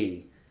in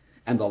me.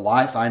 And the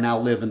life I now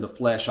live in the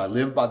flesh, I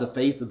live by the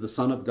faith of the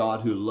Son of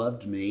God who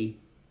loved me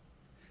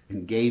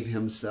and gave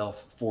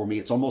himself for me.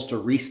 It's almost a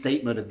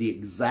restatement of the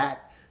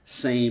exact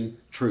same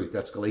truth.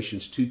 That's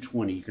Galatians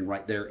 2:20. You can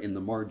write there in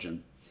the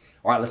margin.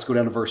 All right, let's go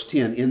down to verse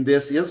 10. In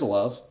this is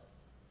love,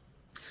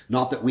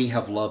 not that we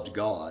have loved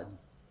God,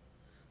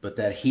 but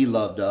that he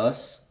loved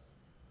us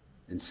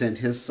and sent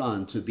his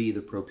Son to be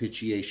the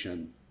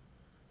propitiation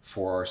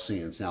for our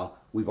sins. Now,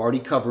 we've already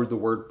covered the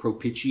word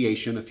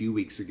propitiation a few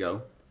weeks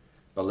ago,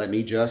 but let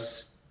me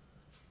just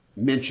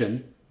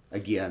mention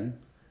again.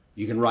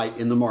 You can write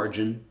in the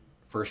margin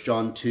 1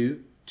 John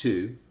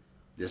 2:2.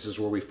 This is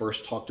where we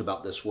first talked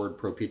about this word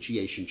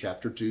propitiation,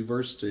 chapter 2,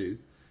 verse 2.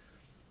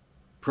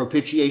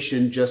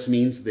 Propitiation just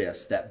means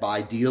this, that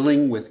by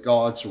dealing with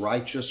God's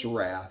righteous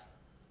wrath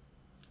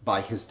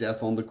by his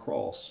death on the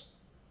cross,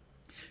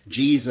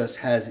 Jesus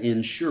has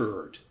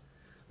ensured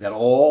that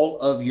all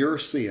of your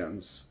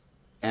sins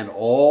and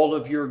all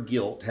of your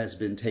guilt has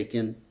been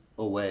taken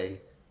away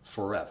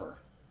forever.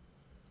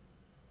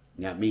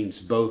 And that means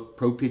both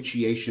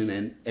propitiation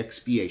and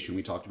expiation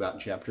we talked about in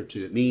chapter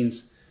 2. It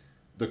means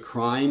the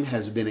crime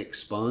has been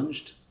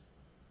expunged.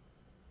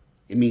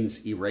 It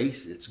means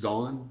erased. It's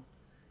gone.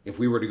 If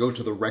we were to go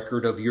to the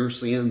record of your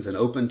sins and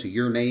open to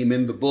your name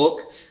in the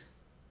book,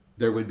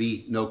 there would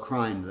be no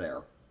crime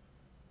there.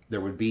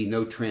 There would be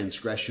no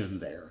transgression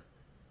there.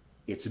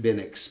 It's been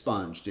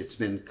expunged. It's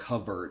been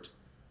covered.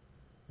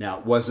 Now,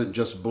 it wasn't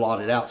just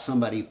blotted out.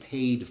 Somebody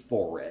paid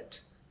for it.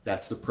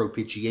 That's the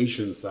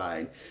propitiation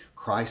side.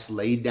 Christ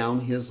laid down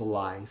his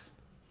life.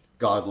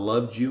 God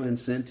loved you and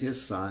sent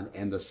his Son,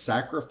 and the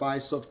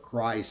sacrifice of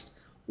Christ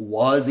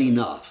was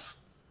enough.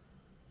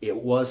 It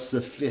was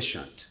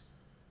sufficient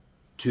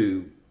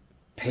to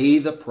pay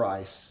the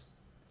price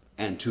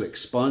and to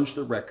expunge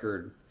the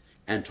record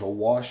and to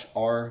wash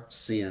our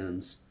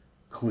sins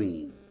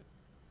clean.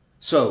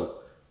 So,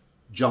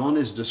 John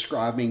is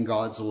describing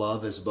God's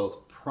love as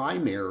both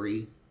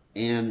primary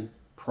and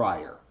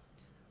prior.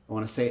 I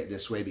want to say it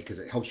this way because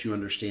it helps you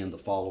understand the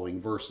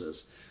following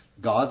verses.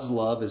 God's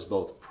love is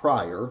both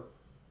prior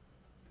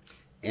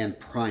and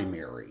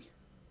primary.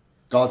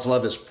 God's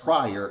love is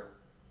prior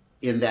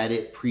in that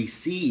it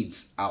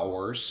precedes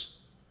ours.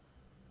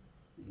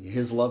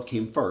 His love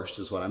came first,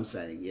 is what I'm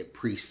saying. It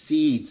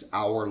precedes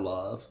our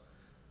love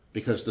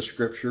because the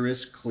scripture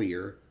is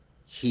clear.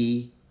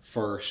 He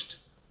first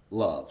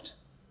loved.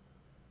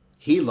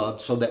 He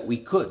loved so that we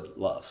could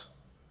love,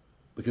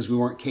 because we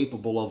weren't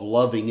capable of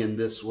loving in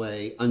this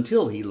way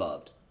until he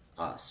loved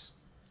us.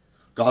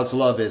 God's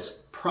love is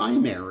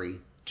primary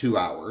to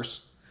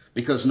ours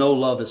because no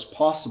love is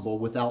possible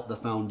without the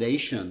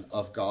foundation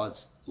of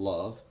God's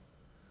love.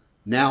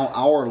 Now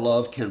our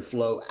love can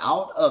flow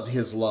out of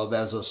his love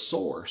as a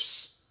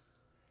source,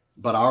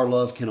 but our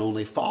love can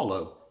only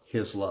follow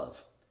his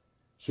love.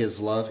 His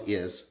love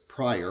is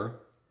prior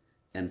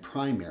and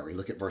primary.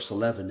 Look at verse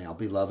 11 now.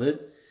 Beloved,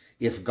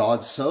 if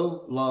God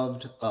so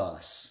loved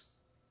us,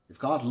 if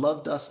God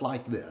loved us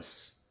like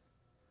this,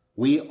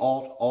 we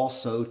ought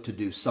also to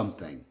do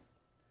something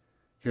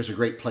Here's a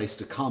great place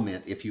to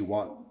comment if you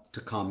want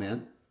to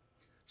comment.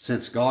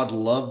 Since God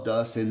loved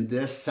us in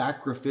this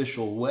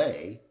sacrificial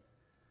way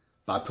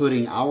by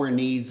putting our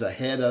needs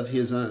ahead of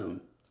his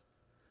own,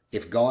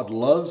 if God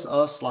loves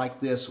us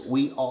like this,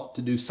 we ought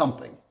to do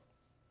something.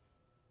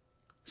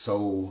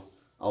 So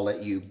I'll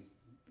let you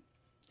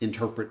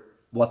interpret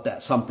what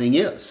that something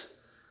is.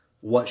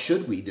 What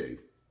should we do?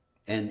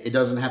 And it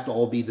doesn't have to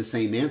all be the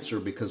same answer,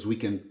 because we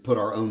can put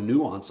our own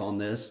nuance on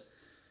this.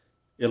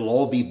 It'll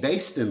all be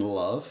based in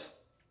love.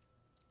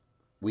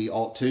 We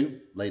ought to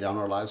lay down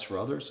our lives for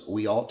others.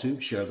 We ought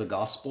to share the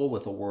gospel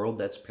with a world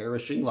that's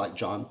perishing, like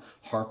John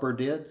Harper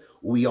did.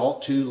 We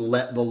ought to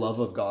let the love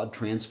of God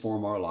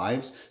transform our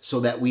lives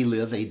so that we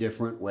live a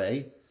different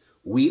way.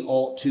 We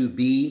ought to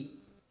be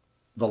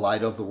the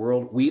light of the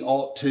world. We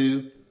ought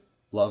to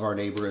love our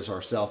neighbor as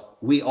ourselves.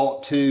 We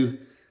ought to,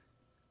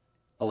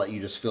 I'll let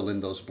you just fill in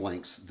those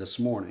blanks this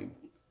morning.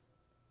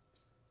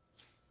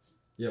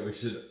 Yeah, we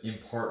should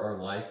impart our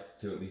life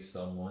to at least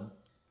someone.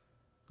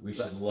 We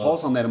should love.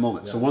 Pause on that a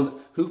moment. Yeah.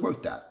 So who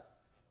wrote that?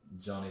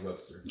 Johnny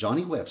Webster.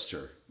 Johnny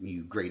Webster,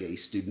 you grade A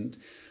student.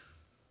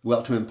 We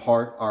ought to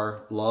impart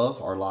our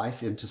love, our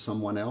life into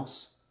someone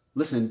else.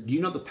 Listen, do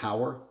you know the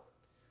power?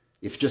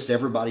 If just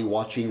everybody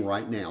watching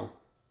right now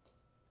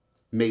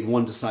made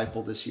one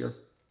disciple this year.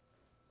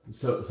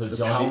 So The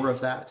Johnny, power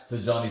of that. So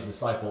Johnny's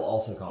disciple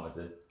also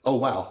commented. Oh,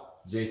 wow.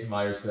 Jason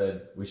Meyer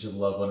said, we should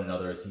love one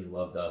another as he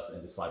loved us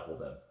and discipled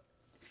them.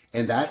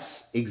 And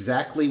that's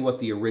exactly what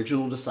the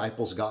original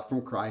disciples got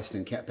from Christ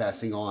and kept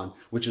passing on,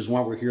 which is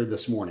why we're here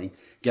this morning,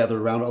 gathered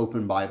around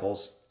open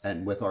Bibles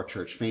and with our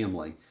church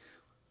family,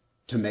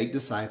 to make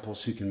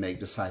disciples who can make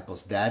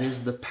disciples. That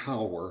is the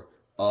power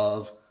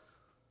of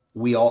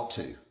we ought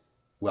to.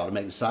 We ought to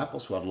make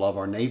disciples. We ought to love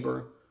our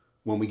neighbor.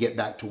 When we get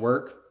back to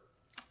work,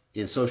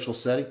 in social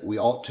setting, we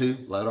ought to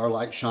let our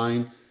light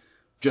shine.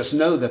 Just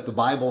know that the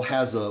Bible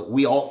has a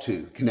we ought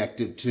to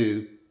connected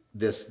to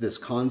this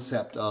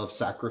concept of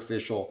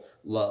sacrificial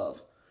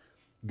love.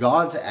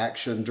 God's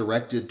action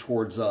directed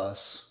towards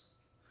us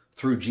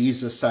through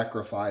Jesus'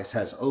 sacrifice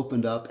has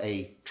opened up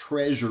a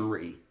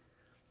treasury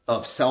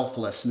of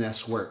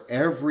selflessness where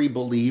every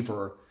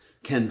believer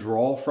can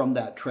draw from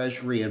that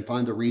treasury and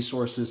find the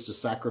resources to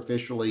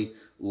sacrificially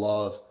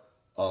love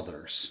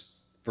others.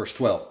 Verse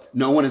 12,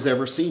 no one has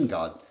ever seen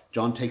God.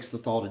 John takes the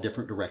thought a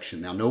different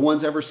direction. Now, no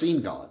one's ever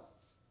seen God.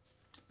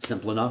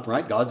 Simple enough,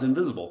 right? God's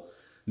invisible.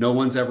 No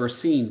one's ever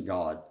seen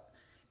God.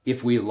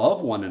 If we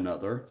love one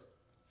another,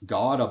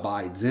 God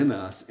abides in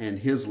us and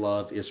his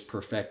love is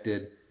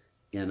perfected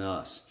in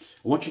us.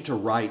 I want you to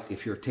write,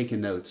 if you're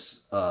taking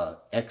notes,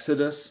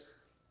 Exodus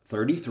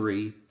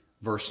 33,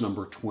 verse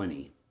number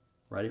 20.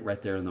 Write it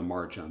right there in the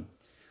margin.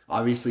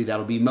 Obviously,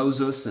 that'll be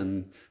Moses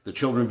and the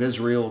children of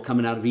Israel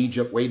coming out of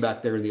Egypt way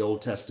back there in the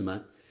Old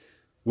Testament.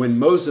 When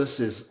Moses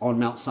is on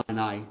Mount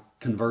Sinai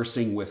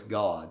conversing with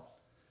God,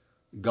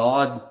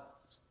 God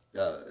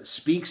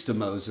speaks to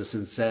Moses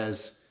and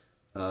says,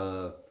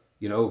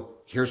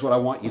 here's what I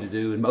want you to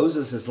do. And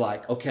Moses is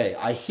like, okay,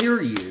 I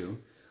hear you,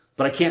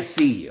 but I can't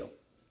see you.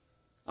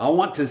 I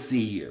want to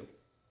see you.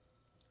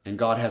 And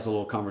God has a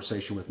little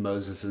conversation with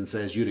Moses and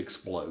says, you'd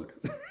explode.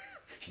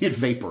 You'd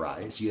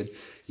vaporize. You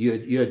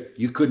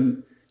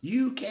couldn't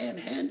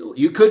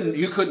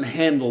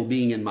handle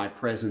being in my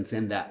presence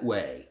in that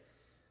way.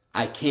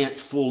 I can't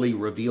fully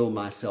reveal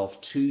myself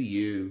to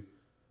you.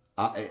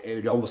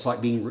 It almost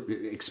like being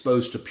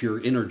exposed to pure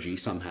energy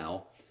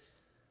somehow.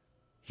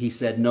 He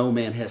said, no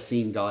man has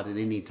seen God at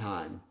any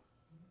time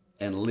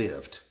and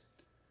lived.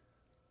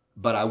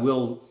 But I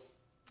will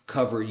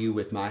cover you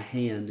with my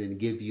hand and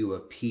give you a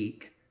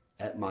peek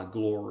at my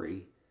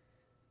glory.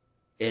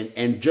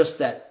 And just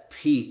that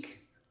peek,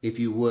 if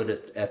you would,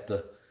 at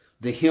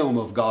the hem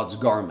of God's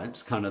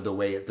garments, kind of the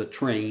way the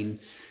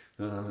train,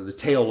 the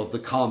tail of the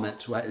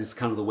comet is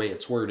kind of the way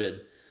it's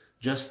worded.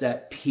 Just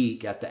that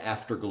peek at the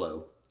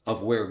afterglow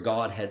of where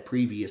God had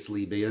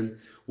previously been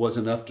was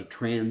enough to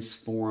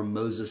transform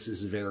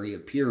Moses' very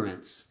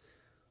appearance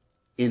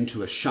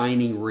into a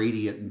shining,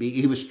 radiant being.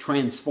 He was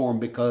transformed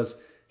because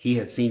he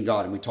had seen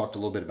God, and we talked a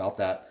little bit about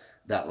that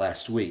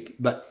last week.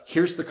 But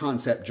here's the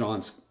concept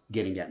John's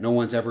getting at. No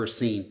one's ever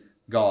seen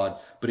God,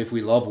 but if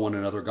we love one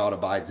another, God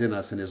abides in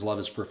us and his love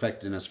is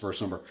perfected in us,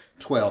 verse number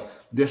 12.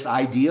 This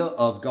idea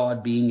of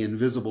God being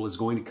invisible is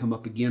going to come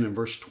up again in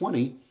verse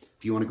 20.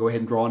 If you want to go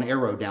ahead and draw an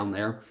arrow down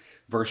there,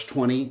 verse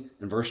 20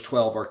 and verse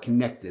 12 are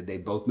connected. They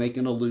both make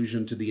an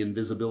allusion to the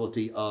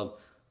invisibility of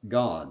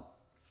God.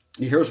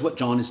 And here's what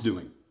John is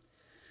doing.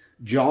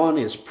 John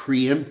is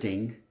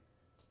preempting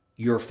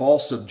your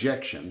false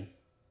objection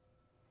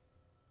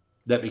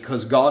that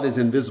because God is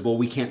invisible,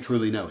 we can't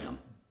truly know him.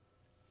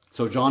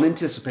 So John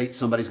anticipates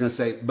somebody's going to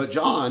say, but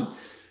John,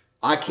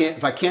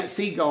 if I can't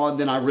see God,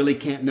 then I really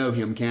can't know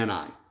him, can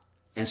I?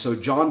 And so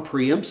John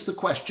preempts the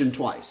question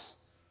twice,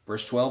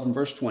 verse 12 and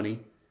verse 20.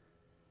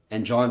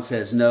 And John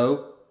says,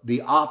 no,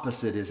 the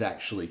opposite is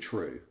actually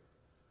true.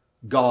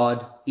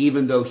 God,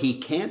 even though he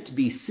can't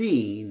be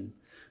seen,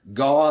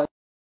 God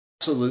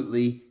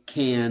absolutely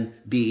can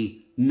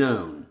be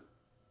known.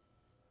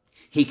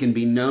 He can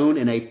be known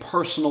in a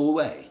personal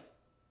way.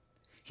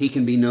 He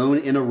can be known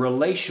in a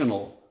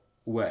relational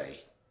way.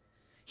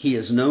 He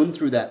is known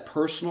through that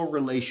personal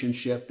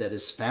relationship that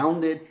is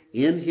founded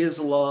in his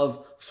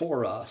love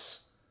for us.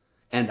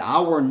 And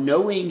our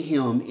knowing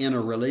him in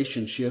a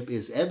relationship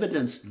is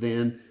evidenced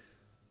then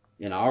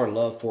in our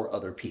love for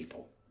other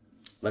people.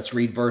 Let's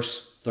read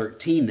verse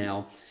 13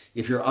 now.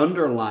 If you're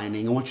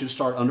underlining, I want you to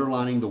start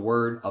underlining the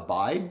word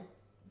abide.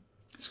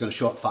 It's going to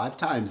show up 5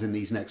 times in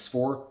these next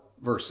 4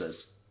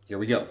 verses. Here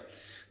we go.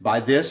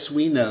 By this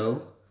we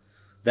know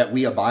that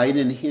we abide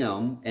in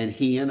him and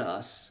he in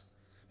us,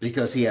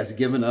 because he has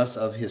given us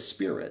of his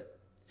Spirit.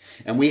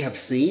 And we have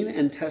seen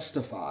and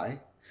testify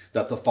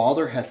that the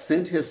Father hath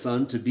sent his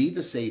Son to be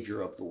the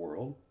Savior of the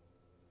world.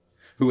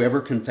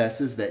 Whoever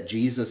confesses that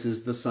Jesus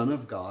is the Son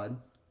of God,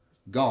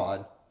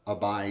 God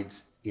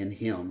abides in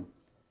him,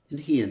 and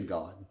he in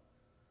God.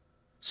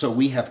 So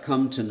we have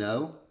come to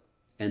know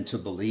and to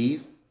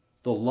believe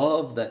the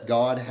love that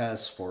God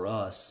has for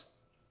us.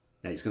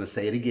 Now he's going to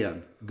say it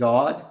again.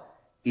 God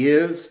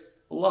is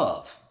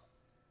love.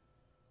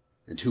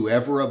 And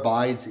whoever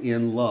abides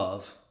in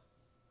love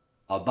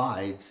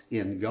abides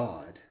in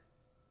God,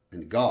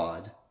 and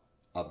God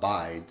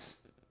abides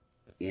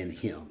in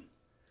him.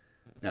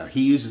 Now,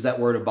 he uses that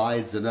word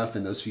abides enough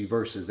in those few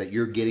verses that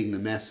you're getting the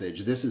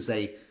message. This is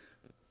a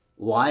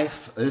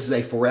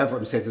forever,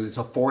 I'm saying it's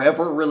a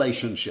forever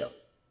relationship.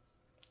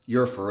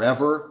 You're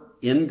forever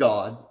in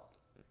God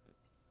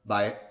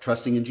by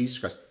trusting in Jesus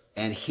Christ,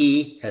 and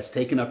he has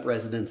taken up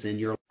residence in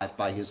your life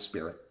by his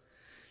Spirit.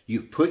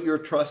 You've put your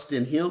trust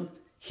in him.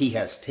 He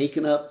has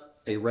taken up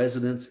a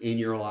residence in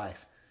your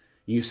life.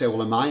 You say,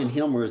 well, am I in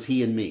him or is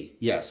he in me?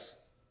 Yes,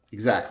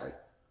 exactly.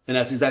 And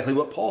that's exactly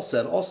what Paul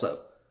said also.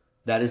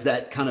 That is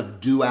that kind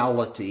of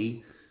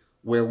duality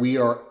where we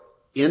are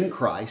in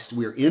Christ,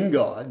 we're in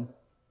God,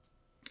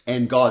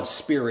 and God's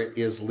Spirit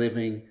is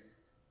living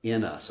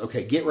in us.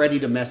 Okay, get ready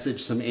to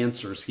message some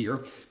answers here.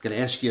 I'm going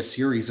to ask you a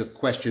series of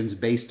questions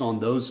based on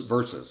those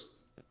verses.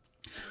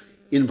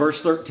 In verse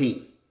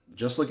 13,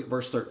 just look at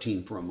verse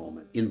 13 for a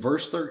moment. In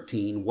verse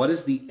 13, what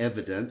is the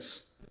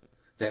evidence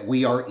that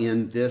we are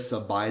in this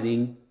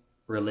abiding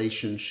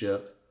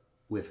relationship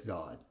with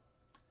God?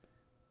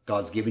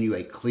 God's given you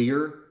a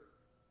clear,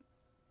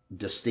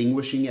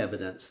 distinguishing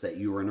evidence that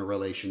you are in a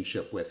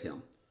relationship with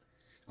him.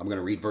 I'm going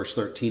to read verse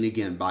 13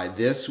 again. By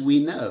this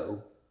we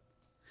know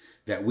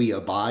that we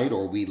abide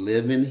or we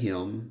live in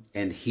him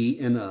and he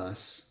in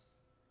us,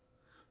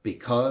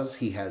 because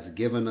he has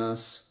given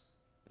us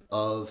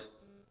of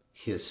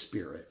his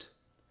Spirit.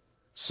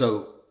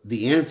 So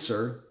the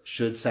answer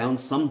should sound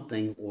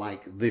something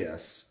like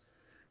this.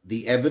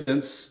 The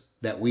evidence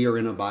that we are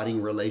in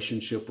abiding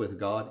relationship with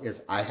God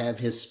is I have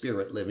his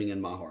Spirit living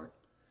in my heart.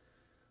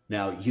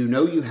 Now, you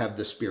know you have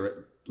the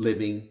Spirit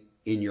living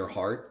in your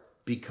heart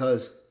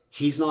because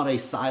he's not a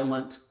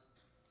silent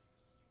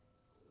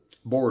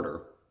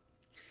boarder.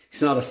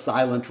 He's not a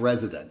silent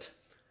resident.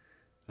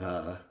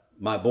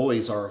 My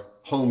boys are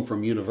home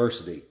from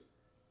university.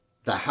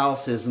 The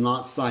house is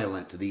not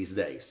silent these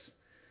days.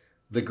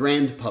 The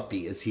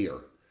grandpuppy is here.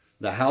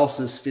 The house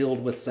is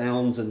filled with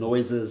sounds and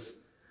noises.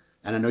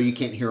 And I know you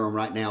can't hear them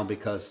right now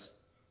because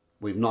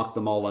we've knocked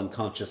them all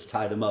unconscious,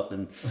 tied them up,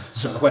 and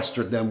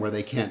sequestered them where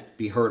they can't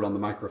be heard on the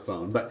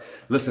microphone. But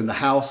listen, the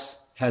house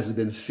has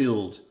been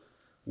filled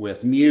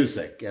with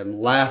music and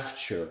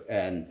laughter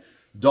and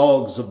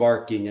dogs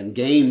barking and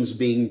games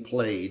being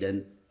played.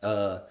 And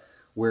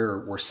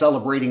we're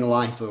celebrating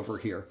life over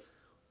here.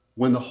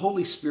 When the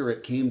Holy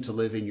Spirit came to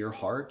live in your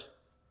heart,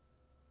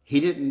 he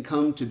didn't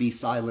come to be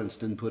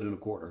silenced and put in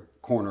a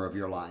corner of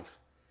your life.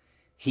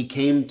 He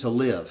came to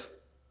live.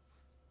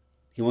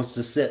 He wants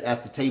to sit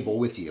at the table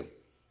with you.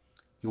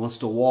 He wants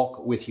to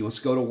walk with you. He wants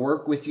to go to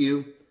work with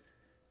you.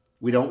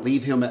 We don't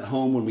leave him at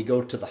home when we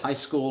go to the high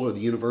school or the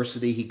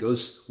university. He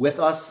goes with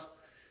us.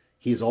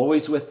 He's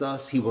always with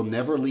us. He will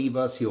never leave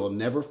us. He will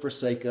never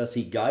forsake us.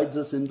 He guides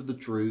us into the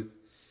truth.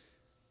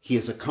 He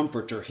is a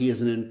comforter. He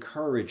is an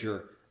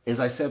encourager. As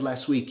I said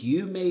last week,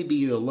 you may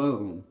be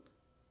alone,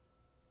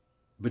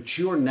 but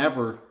you're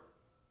never,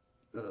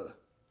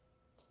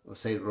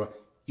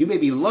 you may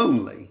be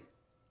lonely,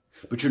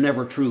 but you're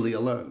never truly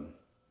alone.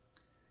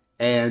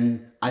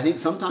 And I think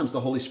sometimes the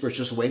Holy Spirit's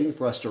just waiting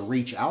for us to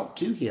reach out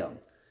to him.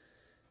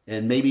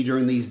 And maybe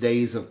during these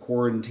days of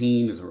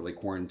quarantine, it's really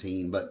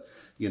quarantine, but,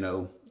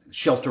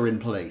 shelter in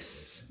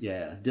place.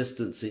 Yeah,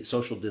 distancing,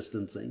 social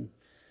distancing.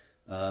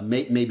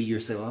 Maybe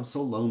you're saying, well, I'm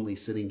so lonely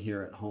sitting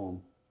here at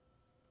home.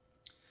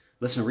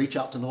 Listen, reach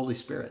out to the Holy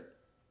Spirit.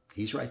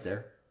 He's right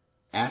there.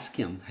 Ask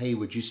him, hey,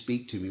 would you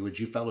speak to me? Would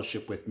you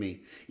fellowship with me?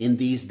 In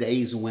these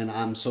days when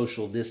I'm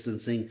social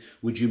distancing,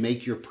 would you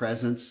make your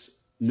presence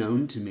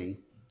known to me?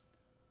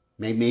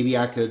 Maybe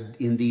I could,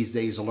 in these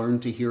days, learn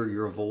to hear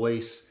your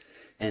voice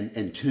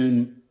and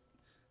tune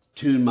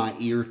my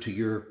ear to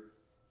your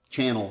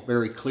channel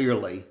very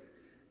clearly.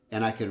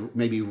 And I could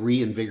maybe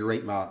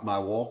reinvigorate my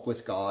walk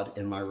with God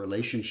and my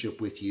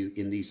relationship with you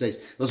in these days.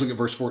 Let's look at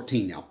verse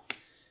 14 now.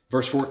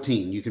 Verse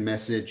 14, you can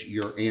message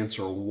your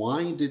answer.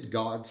 Why did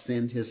God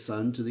send his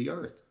Son to the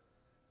earth?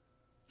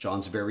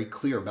 John's very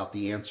clear about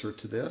the answer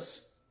to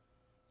this.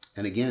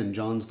 And again,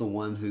 John's the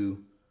one who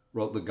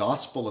wrote the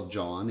Gospel of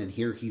John, and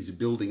here he's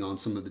building on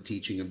some of the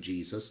teaching of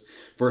Jesus.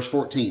 Verse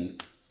 14,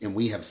 and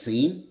we have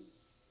seen,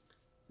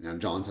 now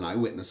John's an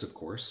eyewitness, of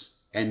course,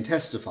 and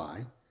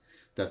testify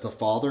that the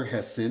Father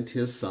has sent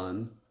his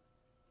Son, ...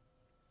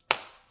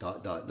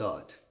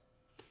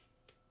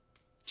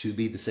 to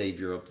be the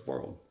Savior of the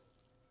world.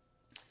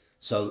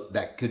 So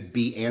that could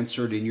be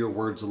answered in your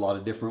words a lot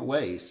of different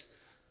ways.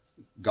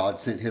 God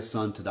sent his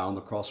Son to die on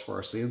the cross for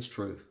our sins,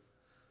 true.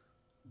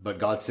 But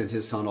God sent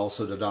his Son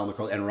also to die on the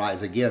cross and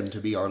rise again to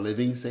be our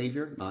living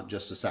Savior, not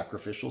just a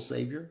sacrificial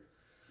Savior.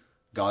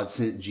 God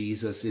sent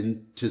Jesus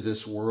into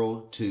this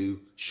world to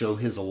show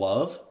his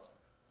love.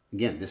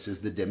 Again, this is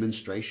the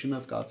demonstration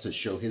of God, to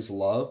show his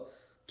love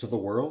to the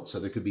world. So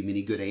there could be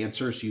many good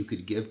answers you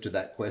could give to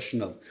that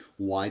question of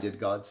why did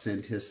God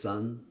send his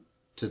Son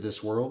to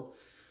this world?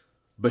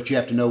 But you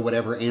have to know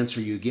whatever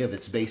answer you give,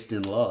 it's based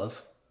in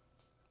love,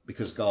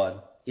 because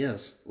God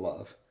is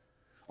love.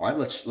 All right,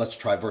 let's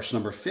try verse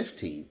number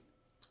 15.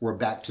 We're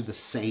back to the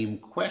same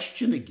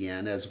question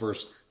again as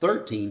verse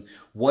 13.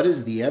 What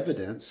is the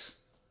evidence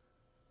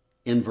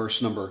in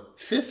verse number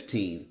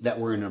 15 that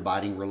we're in an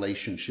abiding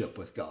relationship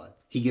with God?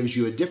 He gives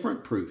you a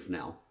different proof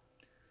now.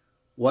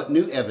 What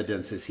new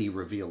evidence is he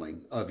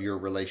revealing of your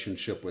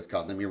relationship with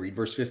God? Let me read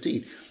verse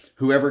 15.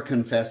 Whoever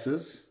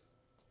confesses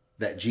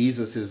that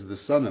Jesus is the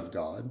Son of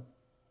God,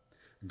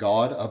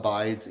 God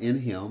abides in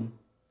him,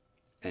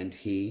 and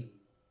he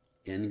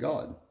in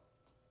God.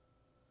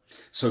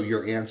 So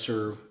your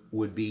answer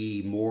would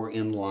be more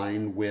in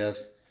line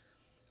with,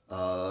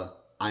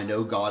 I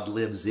know God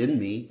lives in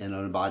me in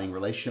an abiding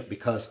relationship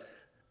because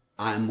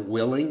I'm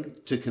willing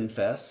to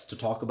confess, to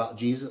talk about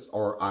Jesus,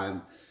 or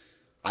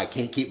I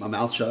can't keep my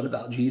mouth shut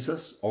about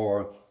Jesus,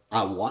 or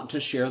I want to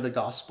share the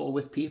gospel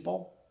with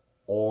people,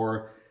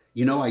 or,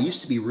 I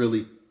used to be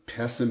really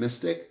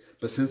pessimistic,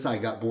 but since I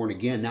got born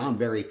again, now I'm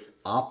very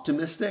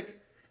optimistic,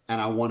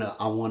 and I want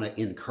to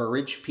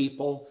encourage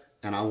people,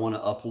 and I want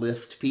to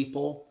uplift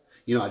people.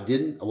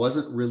 I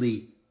wasn't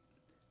really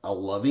a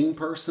loving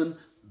person,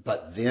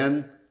 but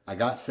then I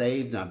got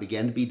saved and I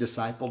began to be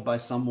discipled by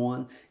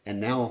someone,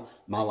 and now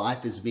my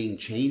life is being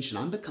changed and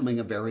I'm becoming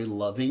a very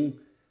loving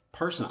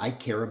person. I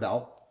care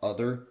about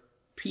other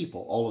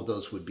people. All of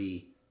those would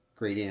be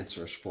great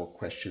answers for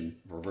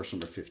verse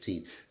number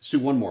 15. Let's do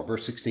one more,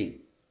 verse 16.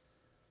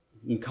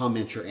 You can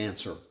comment your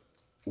answer.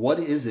 What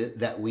is it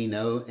that we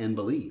know and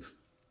believe?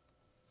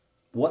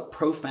 What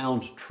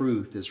profound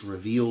truth is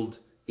revealed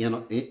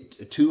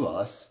to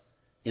us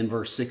in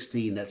verse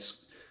 16 that's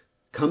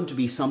come to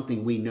be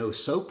something we know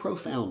so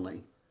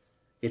profoundly,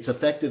 it's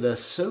affected us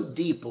so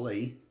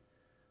deeply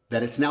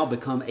that it's now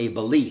become a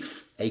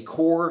belief, a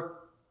core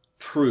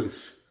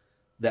truth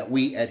that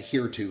we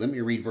adhere to. Let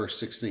me read verse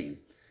 16.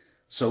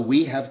 So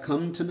we have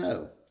come to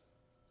know,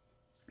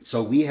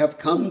 so we have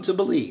come to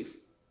believe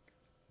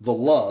the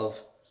love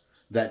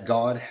that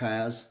God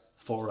has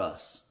for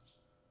us.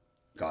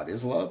 God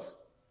is love,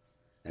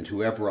 and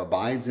whoever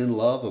abides in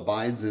love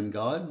abides in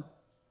God,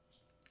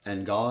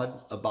 and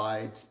God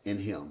abides in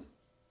him.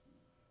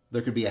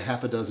 There could be a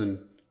half a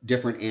dozen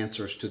different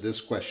answers to this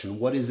question.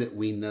 What is it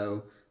we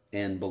know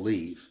and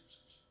believe?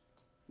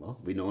 Well,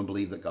 we know and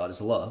believe that God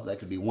is love. That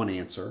could be one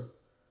answer.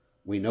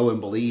 We know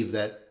and believe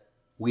that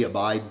we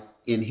abide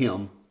in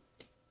him.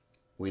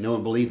 We know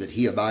and believe that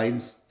he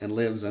abides and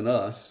lives in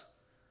us.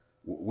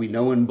 We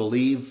know and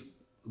believe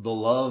the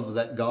love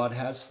that God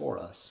has for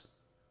us.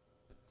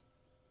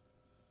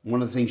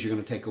 One of the things you're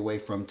going to take away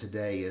from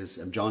today is,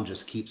 and John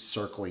just keeps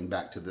circling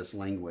back to this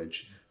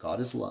language, God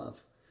is love.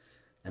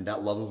 And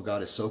that love of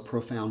God is so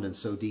profound and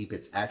so deep,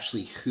 it's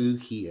actually who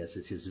he is.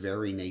 It's his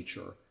very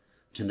nature.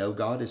 To know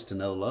God is to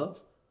know love.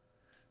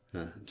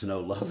 To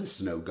know love is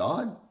to know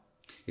God.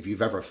 If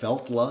you've ever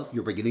felt love,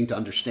 you're beginning to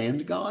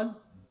understand God.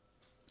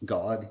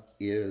 God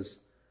is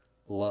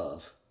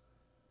love.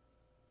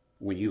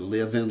 When you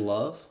live in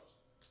love,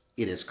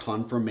 it is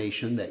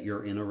confirmation that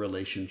you're in a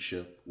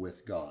relationship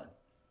with God.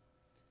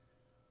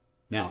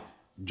 Now,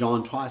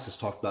 John twice has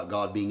talked about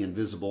God being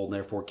invisible, and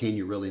therefore, can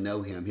you really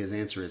know him? His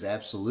answer is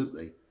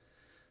absolutely.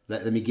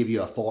 Let me give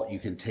you a thought you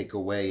can take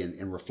away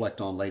and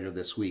reflect on later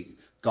this week.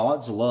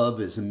 God's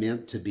love is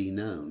meant to be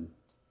known,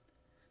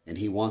 and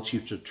he wants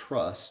you to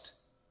trust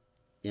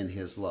in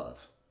his love.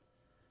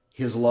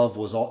 His love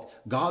was all.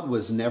 God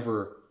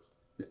never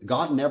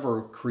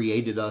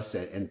created us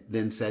and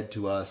then said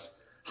to us,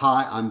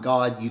 "Hi, I'm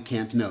God, you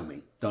can't know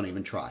me. Don't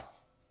even try."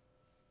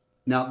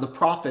 Now, the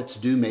prophets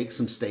do make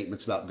some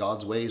statements about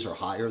God's ways are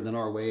higher than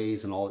our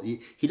ways and all.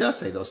 He does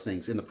say those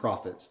things in the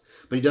prophets,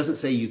 but he doesn't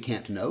say you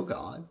can't know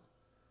God.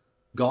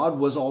 God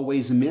was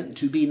always meant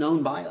to be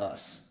known by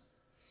us.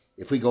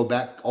 If we go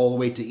back all the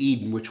way to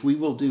Eden, which we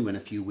will do in a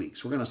few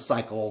weeks, we're going to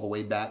cycle all the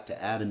way back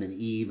to Adam and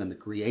Eve and the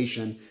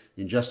creation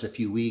in just a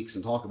few weeks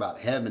and talk about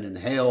heaven and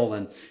hell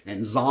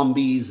and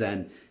zombies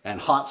and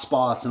hot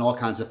spots and all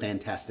kinds of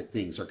fantastic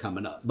things are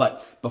coming up.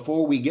 But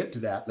before we get to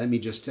that, let me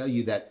just tell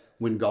you that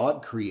when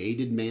God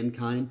created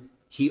mankind,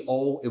 it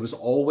was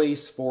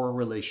always for a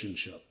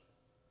relationship.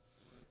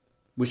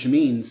 which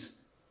means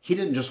he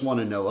didn't just want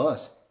to know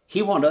us.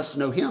 He wanted us to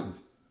know him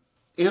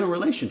in a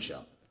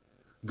relationship.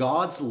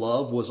 God's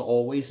love was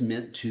always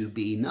meant to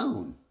be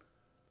known.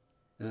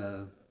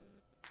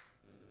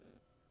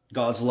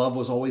 God's love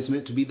was always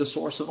meant to be the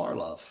source of our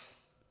love.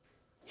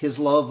 His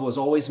love was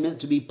always meant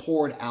to be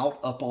poured out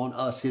upon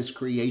us, his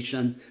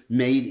creation,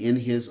 made in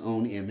his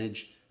own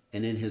image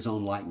and in his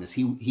own likeness.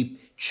 He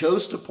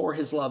chose to pour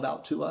his love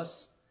out to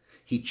us.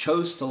 He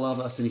chose to love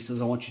us, and he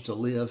says, I want you to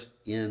live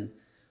in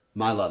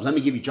my love. Let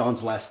me give you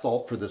John's last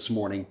thought for this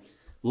morning.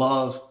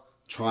 Love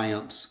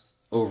triumphs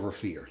over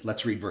fear.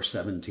 Let's read verse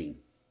 17.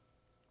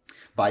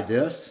 By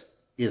this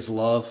is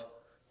love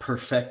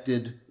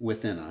perfected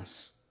within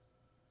us,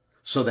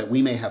 so that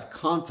we may have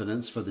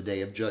confidence for the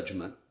day of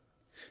judgment.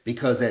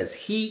 Because as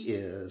he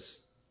is,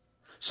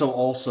 so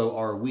also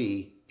are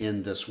we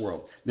in this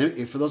world. Now,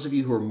 for those of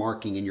you who are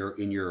marking in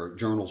your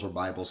journals or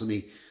Bibles, let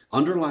me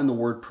underline the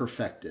word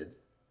perfected.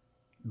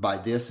 By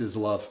this is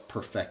love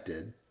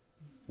perfected.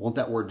 I want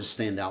that word to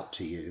stand out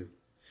to you.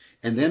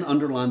 And then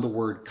underline the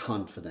word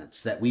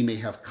confidence, that we may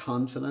have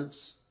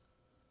confidence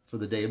for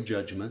the day of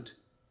judgment.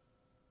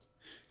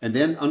 And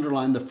then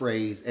underline the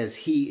phrase, as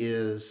he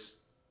is,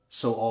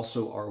 so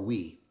also are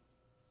we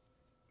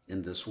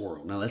in this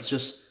world. Now let's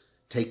just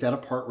take that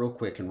apart real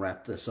quick and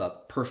wrap this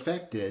up.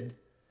 Perfected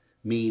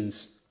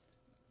means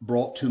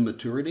brought to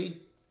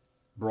maturity,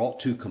 brought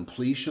to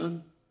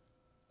completion,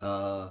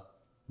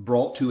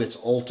 brought to its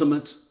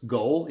ultimate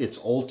goal, its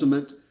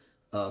ultimate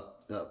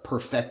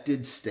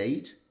perfected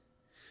state.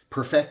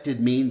 Perfected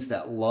means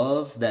that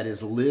love that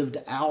is lived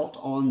out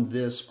on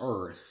this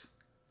earth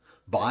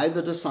by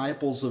the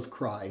disciples of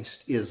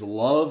Christ is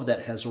love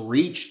that has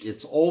reached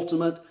its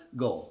ultimate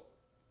goal.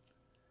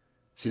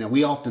 See, now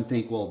we often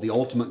think, well, the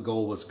ultimate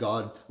goal was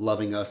God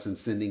loving us and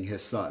sending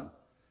his son.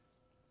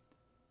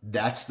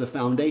 That's the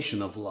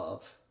foundation of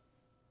love.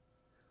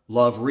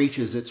 Love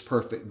reaches its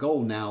perfect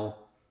goal now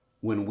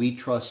when we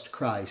trust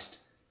Christ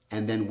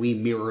and then we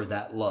mirror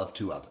that love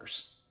to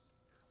others.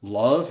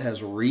 Love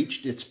has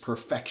reached its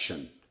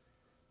perfection,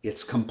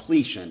 its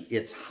completion,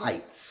 its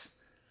heights.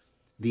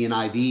 The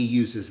NIV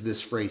uses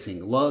this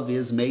phrasing, love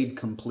is made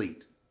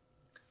complete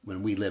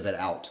when we live it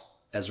out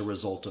as a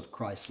result of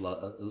Christ,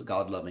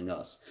 God loving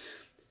us.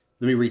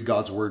 Let me read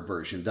God's Word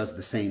version. It does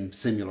the same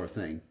similar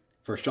thing.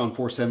 1 John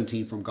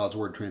 4:17 from God's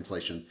Word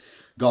translation.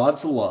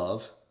 God's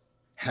love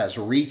has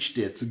reached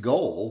its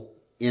goal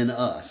in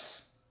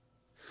us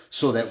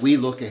so that we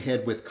look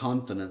ahead with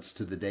confidence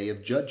to the day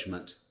of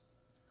judgment.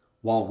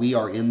 While we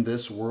are in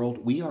this world,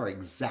 we are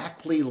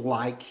exactly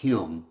like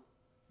him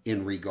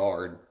in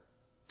regard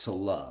to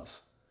love.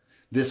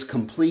 This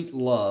complete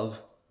love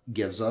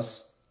gives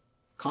us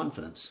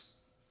confidence.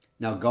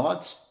 Now,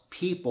 God's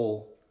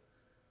people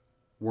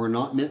were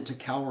not meant to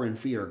cower in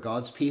fear.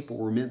 God's people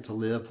were meant to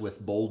live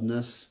with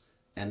boldness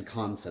and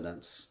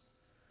confidence.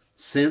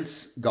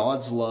 Since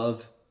God's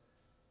love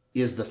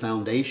is the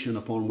foundation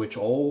upon which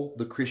all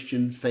the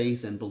Christian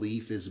faith and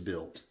belief is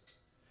built,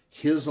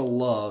 his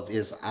love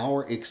is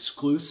our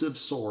exclusive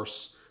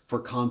source for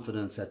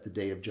confidence at the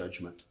day of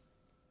judgment.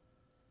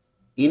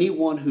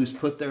 Anyone who's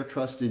put their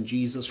trust in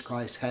Jesus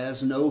Christ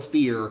has no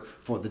fear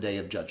for the day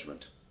of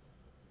judgment.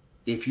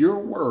 If you're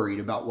worried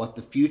about what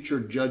the future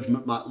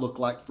judgment might look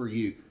like for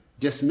you,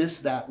 dismiss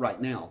that right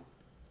now.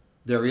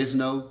 There is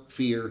no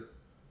fear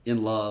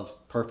in love.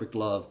 Perfect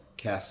love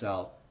casts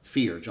out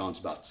fear, John's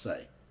about to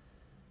say.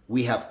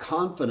 We have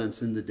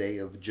confidence in the day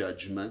of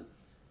judgment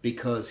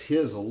because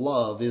his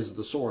love is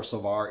the source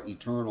of our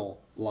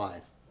eternal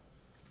life.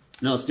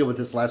 Now let's deal with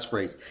this last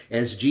phrase.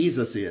 As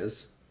Jesus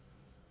is,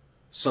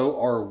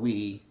 so are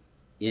we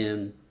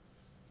in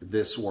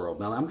this world.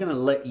 Now I'm going to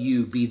let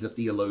you be the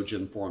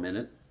theologian for a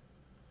minute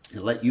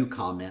and let you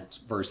comment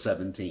verse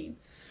 17.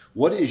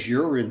 What is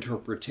your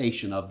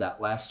interpretation of that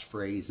last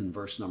phrase in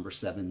verse number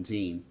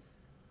 17?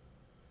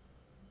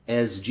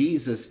 As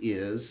Jesus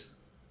is,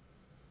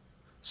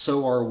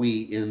 so are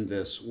we in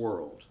this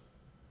world.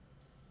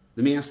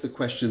 Let me ask the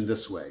question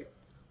this way.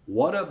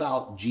 What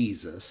about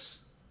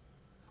Jesus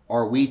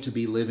are we to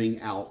be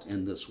living out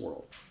in this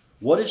world?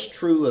 What is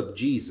true of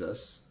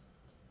Jesus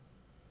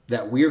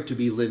that we're to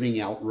be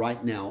living out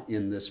right now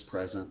in this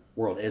present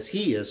world? As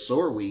he is, so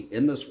are we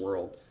in this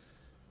world.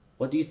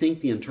 What do you think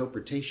the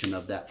interpretation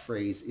of that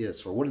phrase is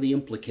for? What are the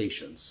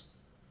implications?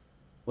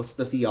 What's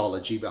the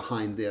theology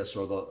behind this?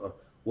 Or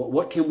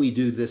what can we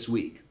do this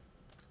week?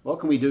 What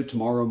can we do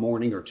tomorrow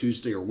morning or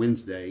Tuesday or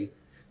Wednesday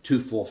to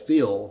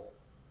fulfill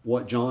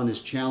what John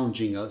is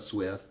challenging us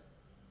with?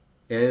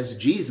 As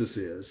Jesus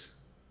is,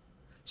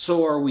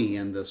 so are we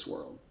in this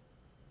world.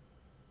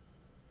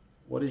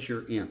 What is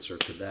your answer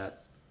to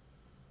that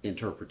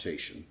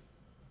interpretation?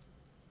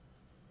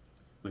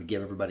 I'm going to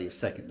give everybody a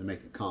second to make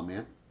a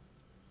comment.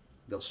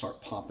 They'll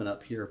start popping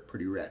up here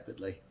pretty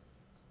rapidly.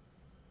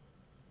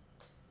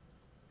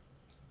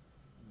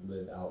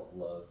 Live out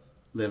love.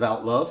 Live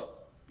out love?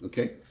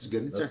 Okay, that's a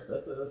good answer.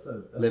 That's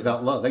Live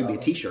out love. That could be a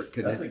t-shirt,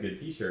 couldn't it? That's a good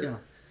t-shirt. Yeah.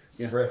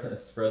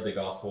 Spread the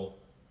gospel.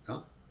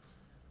 Huh?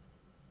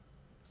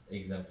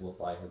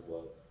 Exemplify his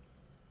love.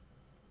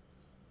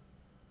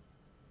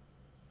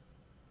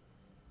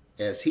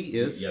 As he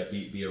is. Yeah,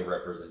 be a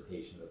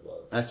representation of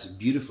love. That's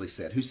beautifully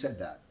said. Who said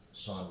that?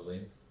 Sean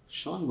Williams.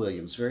 Sean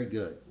Williams. Very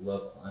good.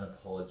 Love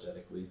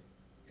unapologetically.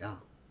 Yeah.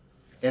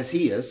 As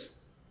he is.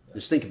 Yeah.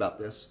 Just think about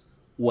this.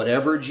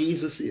 Whatever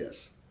Jesus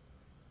is,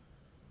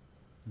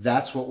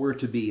 that's what we're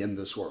to be in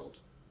this world.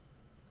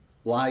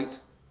 Light,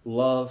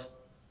 love,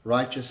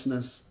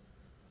 righteousness,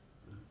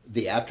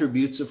 the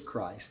attributes of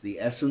Christ,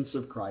 the essence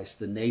of Christ,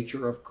 the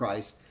nature of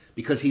Christ,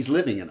 because he's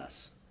living in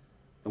us.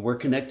 And we're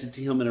connected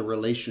to him in a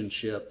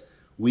relationship.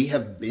 We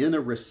have been a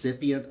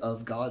recipient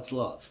of God's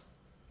love.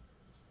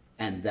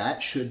 And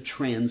that should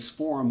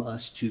transform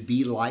us to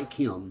be like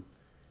him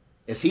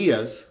as he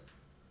is.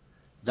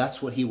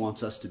 That's what he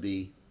wants us to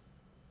be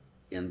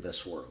in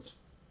this world.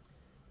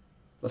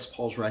 Let's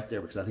pause right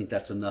there because I think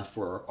that's enough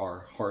for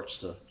our hearts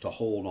to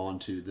hold on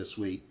to this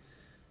week.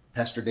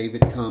 Pastor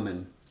David, come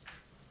and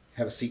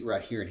have a seat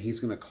right here, and he's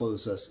going to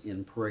close us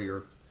in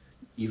prayer.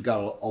 You've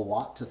got a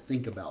lot to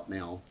think about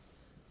now.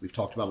 We've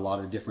talked about a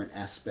lot of different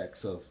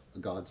aspects of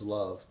God's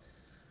love.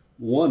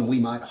 One, we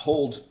might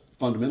hold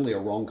fundamentally a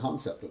wrong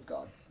concept of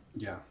God.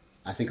 Yeah.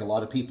 I think a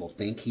lot of people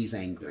think he's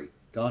angry.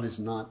 God is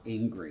not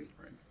angry.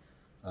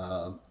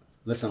 Right.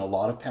 Listen, a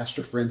lot of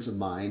pastor friends of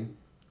mine,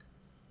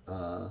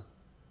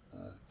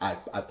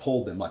 I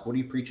polled them, like, what are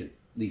you preaching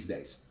these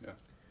days?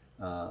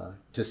 Yeah.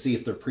 To see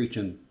if they're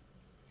preaching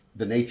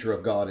the nature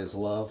of God is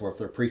love, or if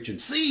they're preaching,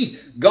 see,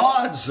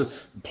 God's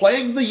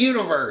plagued the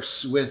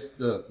universe with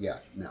the,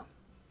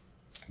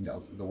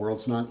 no, the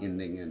world's not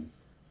ending,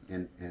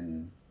 and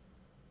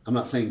I'm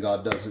not saying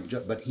God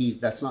doesn't, but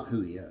that's not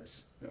who he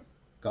is. Yeah.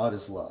 God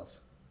is love.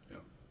 Yeah,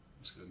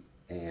 that's good.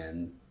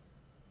 And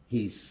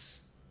he's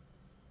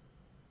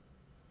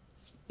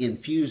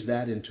infused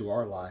that into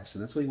our lives,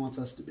 and that's what he wants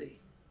us to be.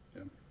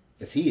 Yeah.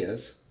 As he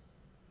is,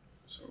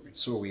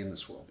 so are we in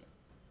this world.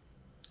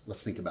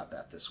 Let's think about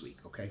that this week,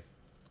 okay?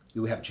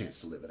 You have a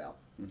chance to live it out.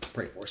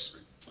 Pray for us.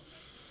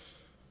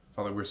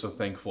 Father, we're so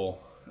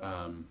thankful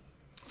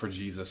for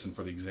Jesus and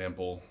for the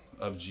example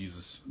of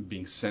Jesus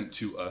being sent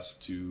to us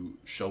to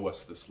show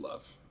us this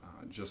love.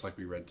 Just like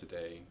we read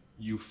today,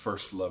 you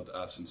first loved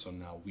us, and so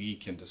now we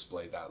can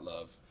display that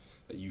love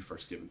that you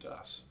first given to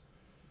us.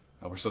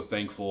 We're so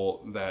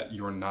thankful that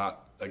you're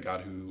not a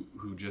God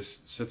who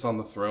just sits on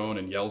the throne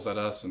and yells at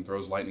us and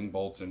throws lightning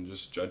bolts and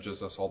just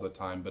judges us all the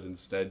time, but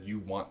instead you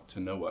want to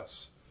know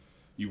us.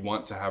 You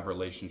want to have a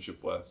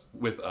relationship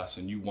with us,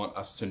 and you want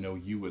us to know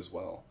you as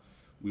well.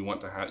 You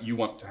want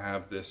to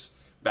have this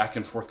back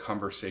and forth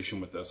conversation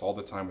with us all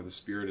the time, where the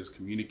Spirit is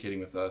communicating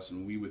with us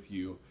and we with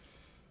you.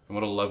 And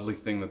what a lovely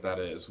thing that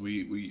is.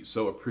 We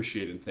so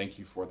appreciate and thank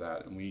you for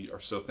that. And we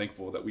are so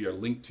thankful that we are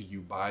linked to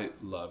you by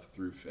love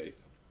through faith.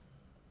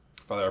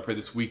 Father, I pray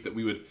this week that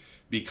we would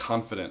be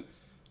confident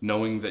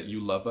knowing that you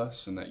love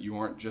us and that you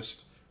aren't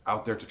just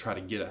out there to try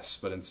to get us,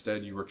 but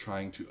instead you are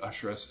trying to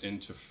usher us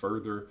into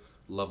further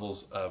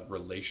levels of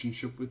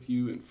relationship with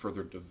you and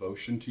further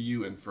devotion to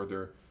you and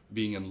further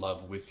being in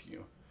love with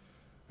you.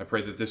 I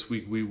pray that this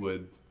week we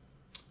would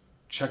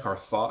check our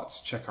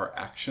thoughts, check our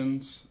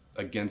actions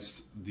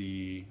against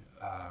the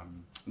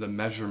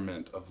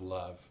measurement of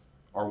love.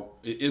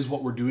 Is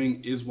what we're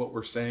doing, is what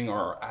we're saying,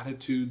 are our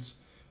attitudes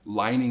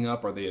lining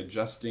up? Are they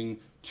adjusting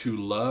to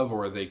love,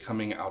 or are they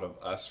coming out of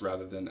us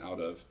rather than out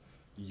of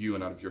you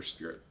and out of your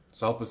Spirit?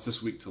 So help us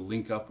this week to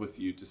link up with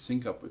you, to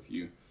sync up with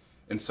you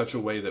in such a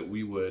way that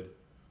we would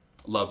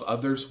love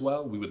others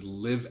well. We would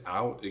live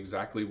out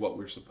exactly what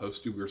we're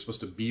supposed to. We're supposed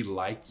to be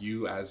like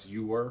you as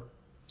you were.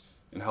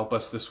 And help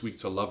us this week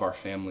to love our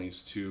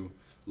families, to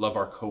love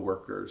our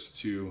coworkers,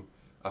 to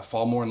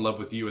fall more in love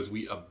with you as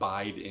we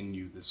abide in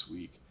you this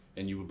week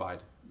and you abide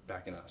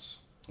back in us.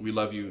 We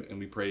love you, and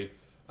we pray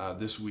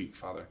this week,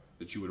 Father,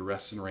 that you would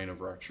rest and reign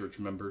over our church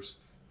members,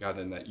 God,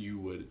 and that you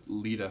would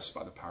lead us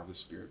by the power of the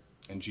Spirit.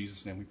 In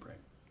Jesus' name we pray.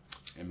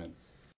 Amen.